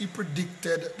which she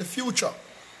predicted the future,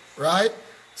 right?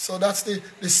 So that's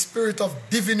the spirit of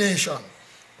divination,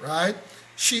 right?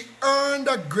 She earned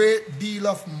a great deal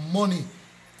of money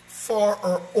for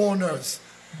her owners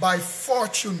by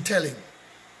fortune telling.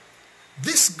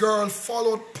 This girl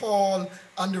followed Paul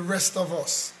and the rest of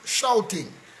us,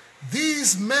 shouting,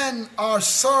 "These men are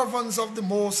servants of the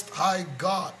Most High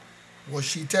God." Was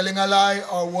she telling a lie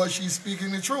or was she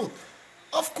speaking the truth?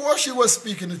 Of course she was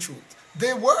speaking the truth.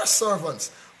 They were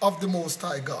servants of the Most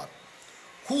High God,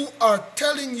 who are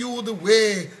telling you the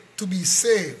way to be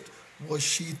saved. Was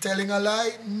she telling a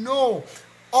lie? No.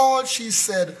 All she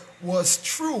said was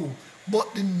true,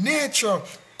 but the nature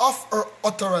of her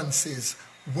utterances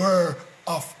were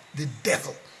of the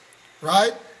devil.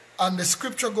 Right? And the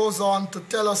scripture goes on to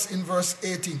tell us in verse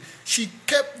 18, she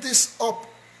kept this up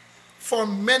for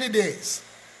many days.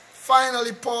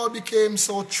 Finally, Paul became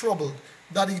so troubled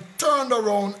that he turned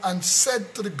around and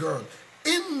said to the girl,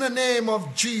 "In the name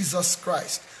of Jesus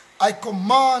Christ, I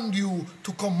command you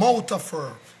to come out of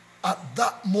her." At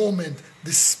that moment,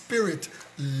 the spirit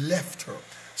left her.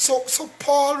 So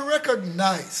Paul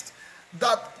recognized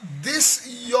that this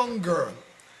young girl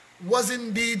was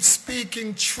indeed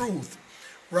speaking truth,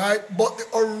 right? But the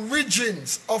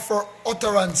origins of her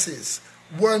utterances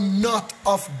were not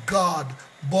of God,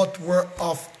 but were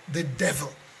of the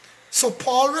devil. So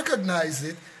Paul recognized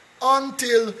it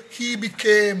until he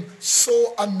became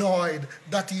so annoyed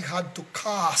that he had to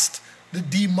cast the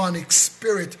demonic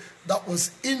spirit that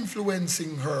was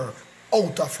influencing her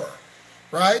out of her,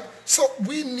 right? So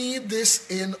we need this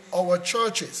in our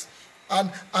churches.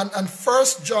 And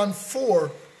 1 John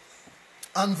 4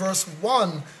 and verse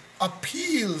 1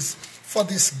 appeals for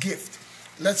this gift.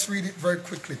 Let's read it very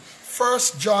quickly.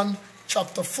 1 John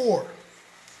chapter 4.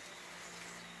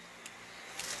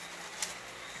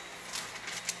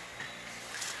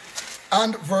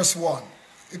 And verse 1.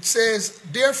 It says,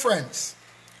 "Dear friends,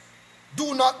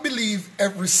 do not believe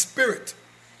every spirit,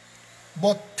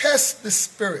 but test the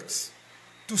spirits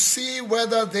to see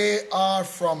whether they are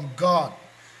from God,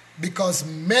 because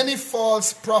many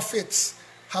false prophets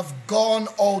have gone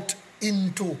out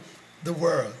into the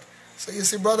world." So you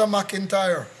see, Brother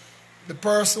McIntyre, the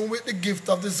person with the gift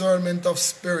of discernment of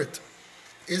spirit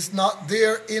is not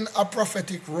there in a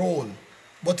prophetic role,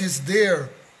 but is there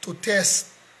to test,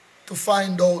 to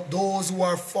find out those who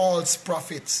are false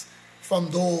prophets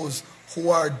from those who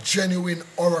are genuine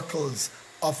oracles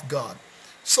of God.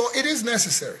 So it is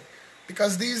necessary,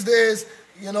 because these days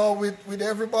with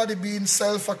everybody being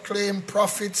self-acclaimed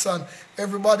prophets and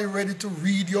everybody ready to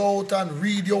read you out and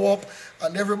read you up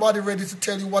and everybody ready to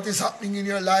tell you what is happening in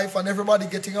your life and everybody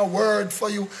getting a word for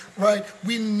you, right?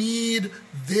 We need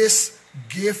this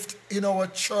gift in our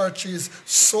churches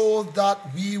so that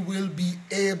we will be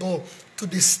able to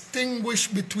distinguish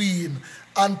between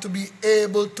and to be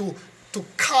able to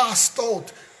cast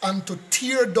out and to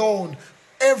tear down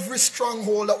every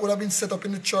stronghold that would have been set up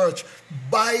in the church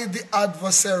by the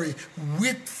adversary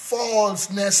with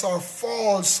falseness or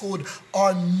falsehood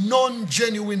or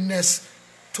non-genuineness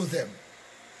to them.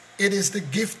 It is the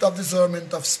gift of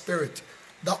discernment of spirit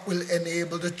that will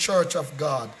enable the church of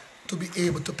God to be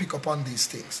able to pick up on these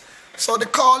things. So the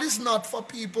call is not for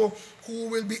people who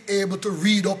will be able to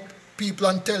read up people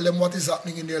and tell them what is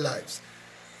happening in their lives.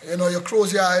 You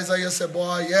close your eyes and you say,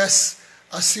 boy, yes,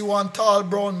 I see one tall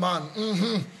brown man.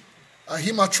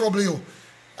 He might trouble you.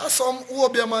 That's some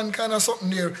obia man kind of something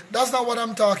there. That's not what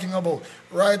I'm talking about.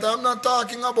 Right? I'm not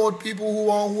talking about people who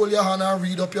want to hold your hand and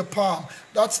read up your palm.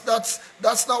 That's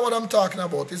not what I'm talking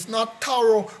about. It's not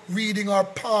tarot reading or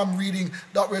palm reading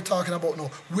that we're talking about.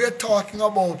 No. We're talking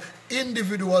about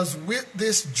individuals with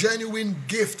this genuine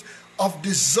gift of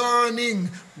discerning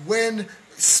when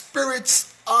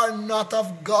spirits are not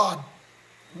of God.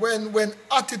 When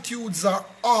attitudes are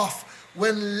off,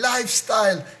 when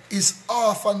lifestyle is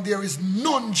off and there is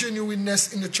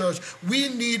non-genuineness in the church, we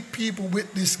need people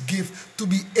with this gift to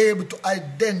be able to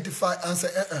identify and say,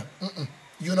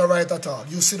 you're not right at all.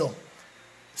 You sit down.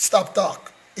 Stop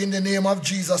talk. In the name of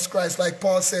Jesus Christ, like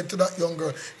Paul said to that young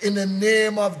girl, in the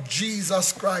name of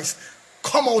Jesus Christ,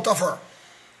 come out of her.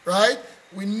 Right?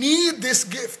 We need this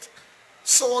gift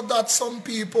so that some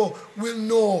people will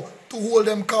know to hold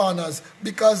them corners,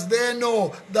 because they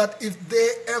know that if they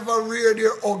ever rear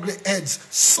their ugly heads,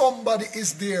 somebody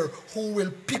is there who will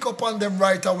pick up on them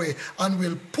right away and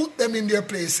will put them in their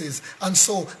places, and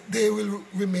so they will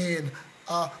remain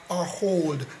or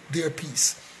hold their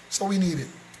peace. So we need it.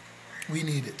 We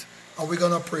need it. And we're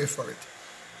going to pray for it.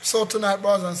 So tonight,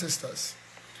 brothers and sisters,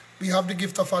 we have the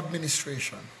gift of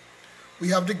administration. We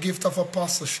have the gift of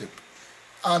apostleship.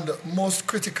 And most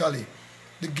critically,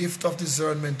 the gift of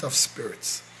discernment of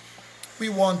spirits. We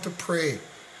want to pray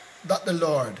that the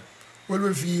Lord will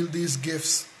reveal these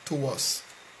gifts to us.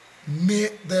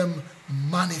 Make them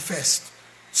manifest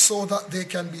so that they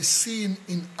can be seen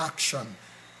in action,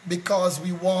 because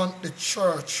we want the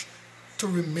church to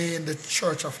remain the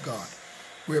church of God,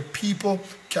 where people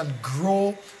can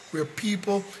grow, where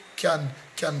people can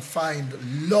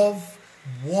find love,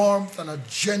 warmth, and a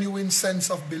genuine sense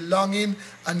of belonging,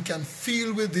 and can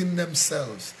feel within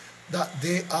themselves that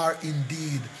they are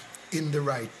indeed in the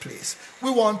right place.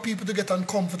 We want people to get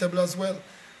uncomfortable as well.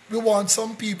 We want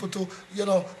some people to,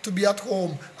 to be at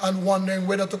home and wondering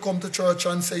whether to come to church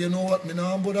and say, you know what, me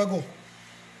now I'm going to go.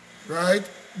 Right?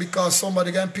 Because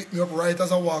somebody can pick me up right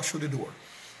as I walk through the door.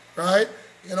 Right?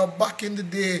 Back in the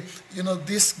day,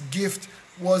 this gift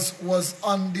was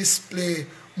on display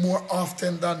more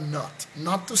often than not.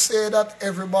 Not to say that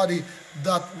everybody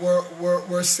that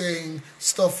were saying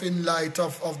stuff in light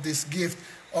of this gift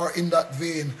or in that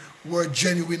vein were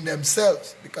genuine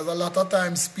themselves, because a lot of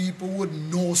times people would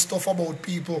know stuff about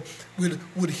people,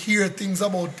 would hear things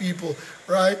about people,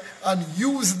 right, and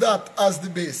use that as the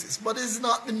basis. But it's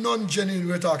not the non-genuine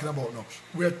we're talking about now.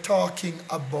 We're talking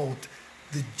about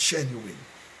the genuine,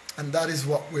 and that is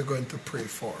what we're going to pray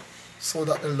for, so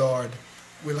that the Lord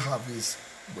will have his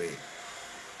way.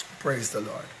 Praise the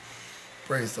Lord.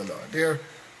 Praise the Lord.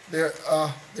 There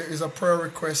is a prayer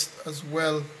request as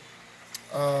well.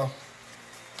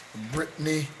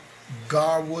 Brittany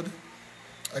Garwood.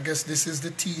 I guess this is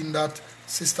the teen that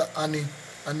Sister Annie,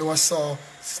 I know I saw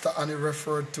Sister Annie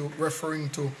referring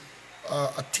to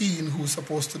a teen who's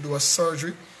supposed to do a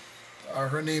surgery.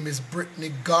 Her name is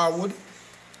Brittany Garwood.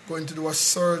 Going to do a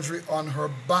surgery on her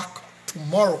back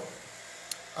tomorrow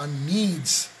and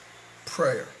needs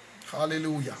prayer.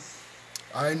 Hallelujah.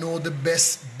 I know the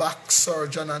best back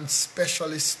surgeon and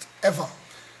specialist ever.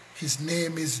 His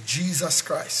name is Jesus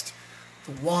Christ,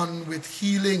 the one with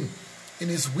healing in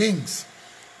his wings,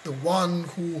 the one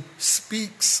who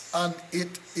speaks and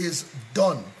it is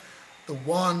done, the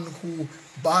one who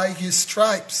by his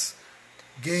stripes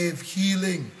gave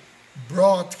healing,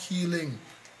 brought healing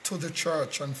to the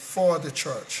church and for the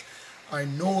church. I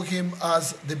know him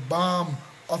as the balm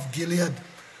of Gilead.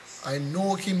 I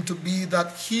know him to be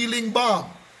that healing balm,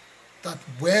 that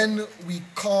when we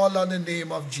call on the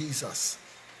name of Jesus,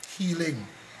 healing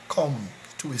come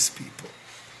to his people.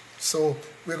 So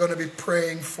we're going to be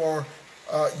praying for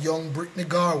young Brittany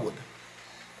Garwood.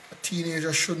 A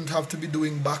teenager shouldn't have to be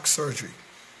doing back surgery.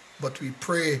 But we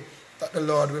pray that the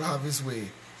Lord will have his way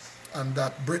and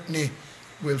that Brittany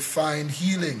will find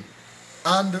healing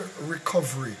and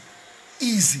recovery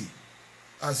easy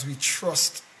as we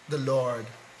trust the Lord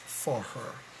for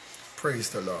her.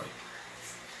 Praise the Lord.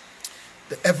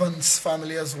 The Evans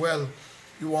family as well.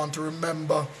 You want to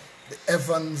remember the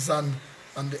Evans and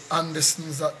the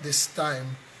Andersons at this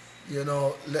time. You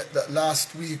know,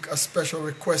 last week a special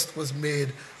request was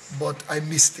made, but I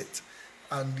missed it.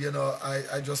 And, you know,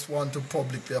 I just want to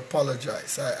publicly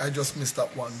apologize. I just missed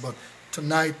that one. But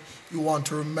tonight, you want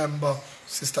to remember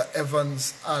Sister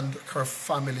Evans and her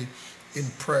family in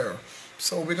prayer.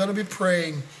 So we're going to be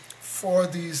praying for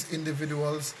these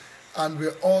individuals. And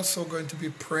we're also going to be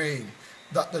praying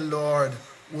that the Lord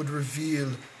would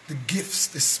reveal the gifts,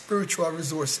 the spiritual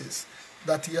resources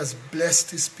that he has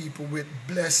blessed his people with,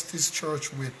 blessed his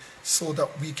church with, so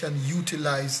that we can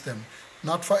utilize them,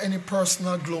 not for any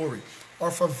personal glory or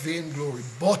for vain glory,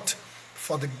 but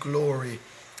for the glory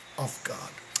of God.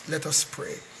 Let us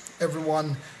pray.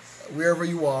 Everyone, wherever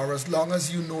you are, as long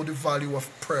as you know the value of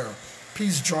prayer,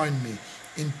 please join me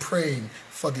in praying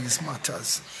for these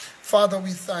matters. Father,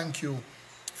 we thank you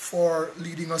for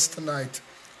leading us tonight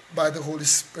by the Holy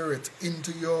Spirit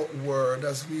into your word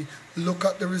as we look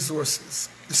at the resources,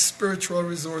 the spiritual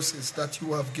resources that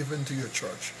you have given to your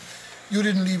church. You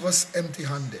didn't leave us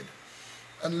empty-handed.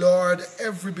 And Lord,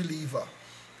 every believer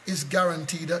is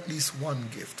guaranteed at least one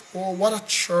gift. Oh, what a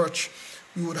church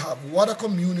we would have. What a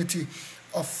community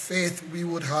of faith we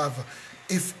would have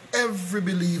if every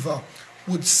believer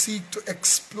would seek to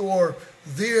explore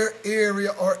their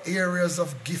area or areas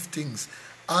of giftings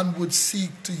and would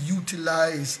seek to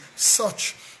utilize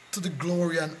such to the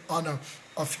glory and honor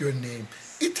of your name.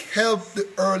 It helped the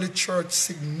early church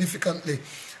significantly.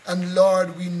 And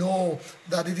Lord, we know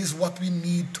that it is what we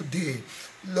need today.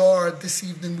 Lord, this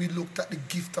evening we looked at the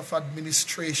gift of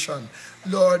administration.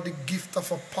 Lord, the gift of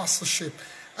apostleship.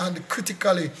 And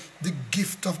critically, the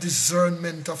gift of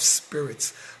discernment of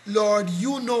spirits. Lord,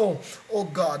 you know, oh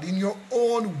God, in your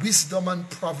own wisdom and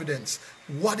providence,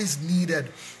 what is needed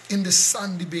in the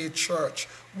Sandy Bay Church,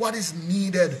 what is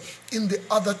needed in the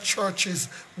other churches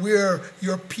where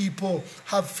your people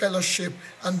have fellowship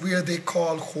and where they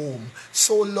call home.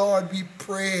 So, Lord, we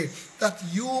pray that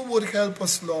you would help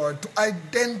us, Lord, to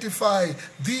identify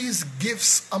these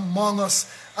gifts among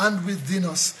us and within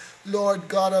us. Lord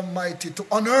God Almighty, to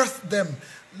unearth them,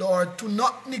 Lord, to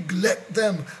not neglect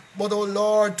them, but, oh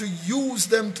Lord, to use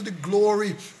them to the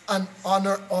glory and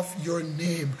honor of your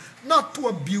name. Not to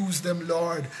abuse them,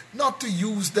 Lord, not to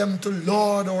use them to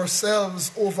lord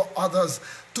ourselves over others,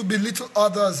 to belittle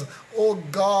others, oh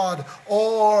God,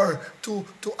 or to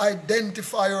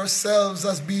identify ourselves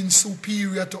as being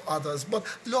superior to others. But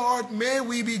Lord, may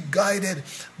we be guided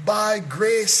by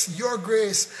grace, your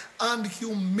grace, and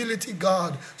humility,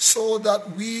 God, so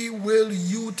that we will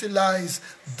utilize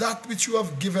that which you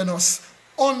have given us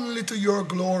only to your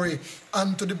glory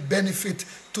and to the benefit,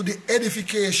 to the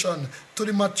edification, to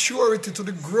the maturity, to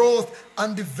the growth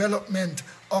and development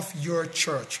of your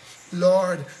church.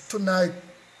 Lord, tonight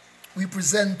we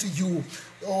present to you,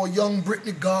 oh, young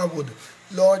Brittany Garwood.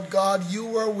 Lord God, you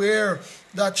were aware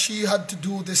that she had to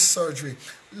do this surgery.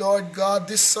 Lord God,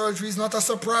 this surgery is not a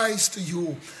surprise to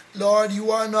you. Lord,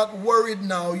 you are not worried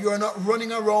now. You are not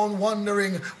running around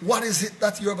wondering what is it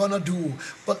that you're going to do.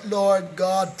 But Lord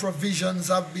God, provisions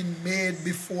have been made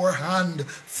beforehand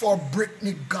for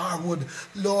Brittany Garwood.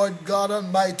 Lord God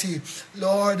Almighty,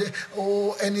 Lord,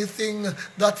 oh, anything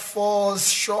that falls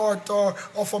short or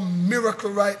of a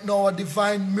miracle right now, a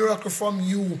divine miracle from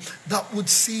you that would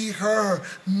see her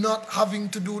not having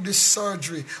to do this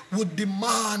surgery, would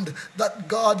demand that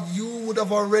God, you would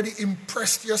have already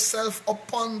impressed yourself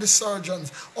upon the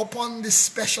surgeons, upon the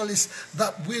specialists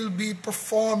that will be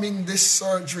performing this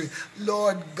surgery.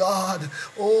 Lord God,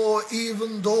 oh,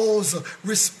 even those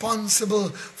responsible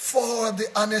for the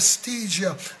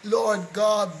anesthesia, Lord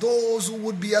God, those who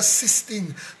would be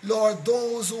assisting, Lord,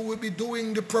 those who would be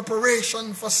doing the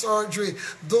preparation for surgery,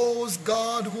 those,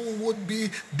 God, who would be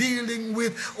dealing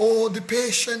with, oh, the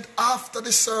patient after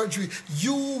the surgery,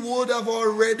 you would have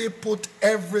already put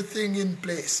everything in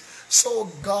place. So,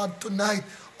 God, tonight,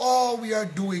 all we are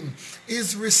doing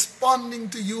is responding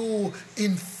to you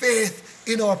in faith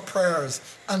in our prayers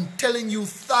and telling you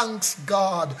thanks,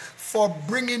 God, for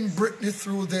bringing Brittany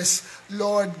through this.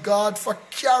 Lord God, for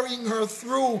carrying her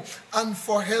through and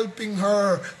for helping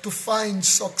her to find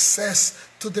success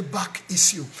to the back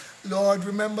issue. Lord,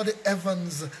 remember the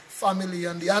Evans family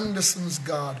and the Andersons,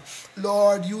 God.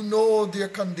 Lord, you know their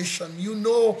condition. You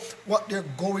know what they're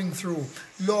going through.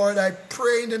 Lord, I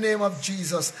pray in the name of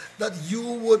Jesus that you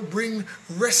would bring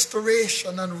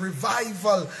restoration and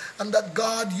revival, and that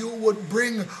God, you would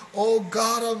bring, oh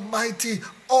God Almighty,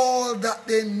 all that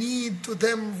they need to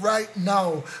them right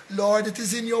now. Lord, it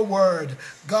is in your word.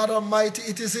 God Almighty,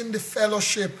 it is in the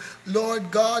fellowship.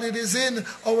 Lord God, it is in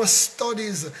our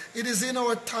studies. It is in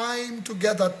our time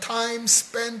together, time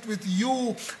spent with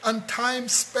you and time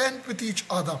spent with each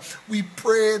other. We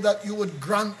pray that you would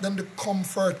grant them the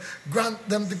comfort, grant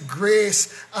them the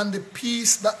grace and the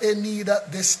peace that they need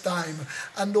at this time.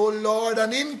 And oh Lord,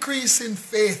 an increase in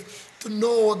faith to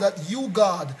know that you,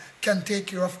 God, can take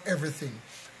care of everything.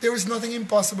 There is nothing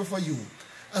impossible for you.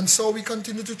 And so we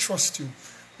continue to trust you,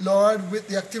 Lord, with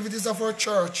the activities of our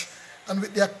church and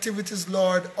with the activities,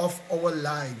 Lord, of our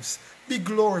lives. Be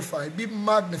glorified, be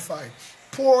magnified.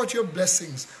 Pour out your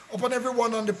blessings upon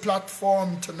everyone on the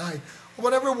platform tonight,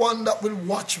 upon everyone that will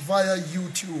watch via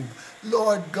YouTube,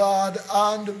 Lord God,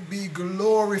 and be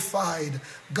glorified,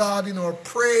 God, in our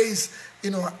praise,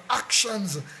 in our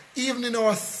actions, even in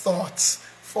our thoughts.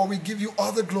 For we give you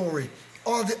all the glory,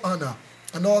 all the honor,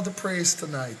 and all the praise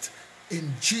tonight.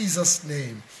 In Jesus'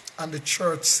 name. And the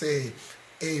church say,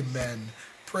 amen.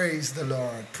 Praise the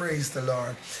Lord. Praise the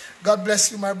Lord. God bless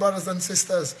you, my brothers and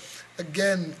sisters.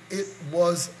 Again, it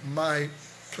was my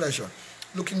pleasure.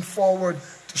 Looking forward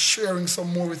to sharing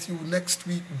some more with you next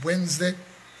week, Wednesday,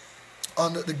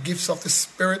 on the gifts of the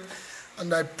Spirit.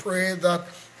 And I pray that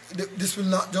this will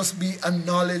not just be a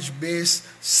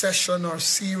knowledge-based session or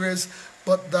series,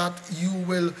 but that you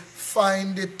will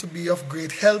find it to be of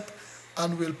great help,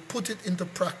 and will put it into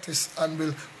practice, and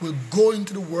will go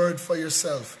into the word for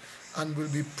yourself, and will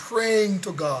be praying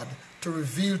to God to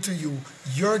reveal to you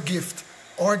your gift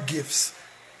or gifts,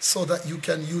 so that you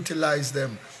can utilize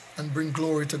them and bring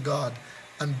glory to God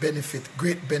and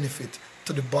great benefit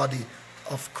to the body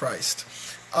of Christ.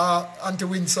 Auntie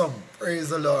Winsome, praise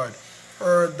the Lord.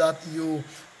 Heard that you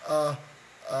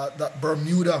that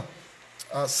Bermuda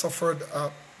suffered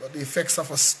the effects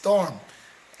of a storm,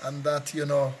 and that,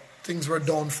 things were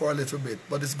down for a little bit.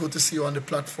 But it's good to see you on the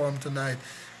platform tonight.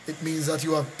 It means that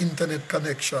you have internet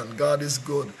connection. God is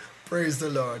good. Praise the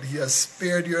Lord. He has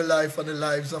spared your life and the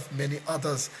lives of many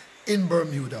others in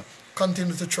Bermuda.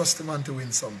 Continue to trust him and to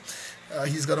win some.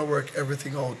 He's going to work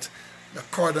everything out in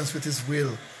accordance with his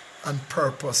will and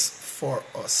purpose for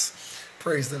us.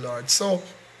 Praise the Lord. So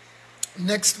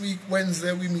next week,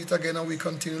 Wednesday, we meet again and we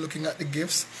continue looking at the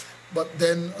gifts. But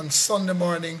then on Sunday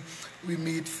morning, we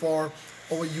meet for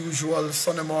our usual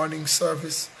Sunday morning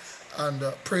service and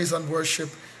praise and worship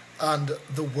and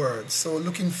the word. So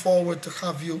looking forward to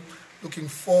have you, looking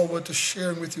forward to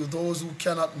sharing with you. Those who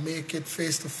cannot make it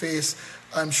face to face,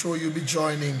 I'm sure you'll be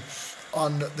joining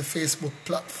on the Facebook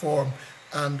platform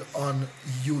and on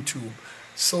YouTube.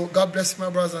 So God bless you, my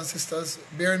brothers and sisters.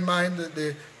 Bear in mind that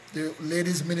the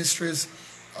Ladies Ministries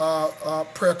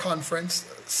prayer conference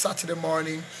Saturday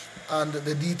morning, and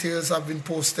the details have been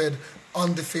posted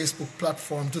on the Facebook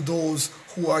platform to those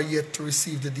who are yet to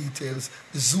receive the details,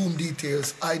 the Zoom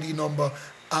details, ID number,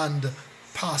 and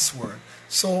password.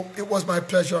 So it was my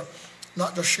pleasure,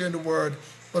 not just sharing the word,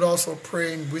 but also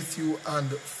praying with you and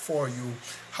for you.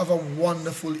 Have a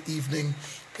wonderful evening.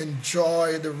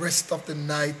 Enjoy the rest of the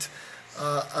night,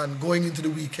 and going into the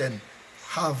weekend,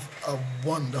 have a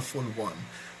wonderful one.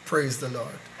 Praise the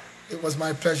Lord. It was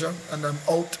my pleasure, and I'm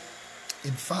out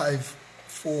in 5,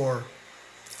 4,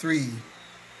 3,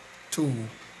 2,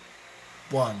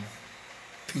 1.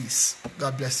 Peace.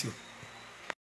 God bless you.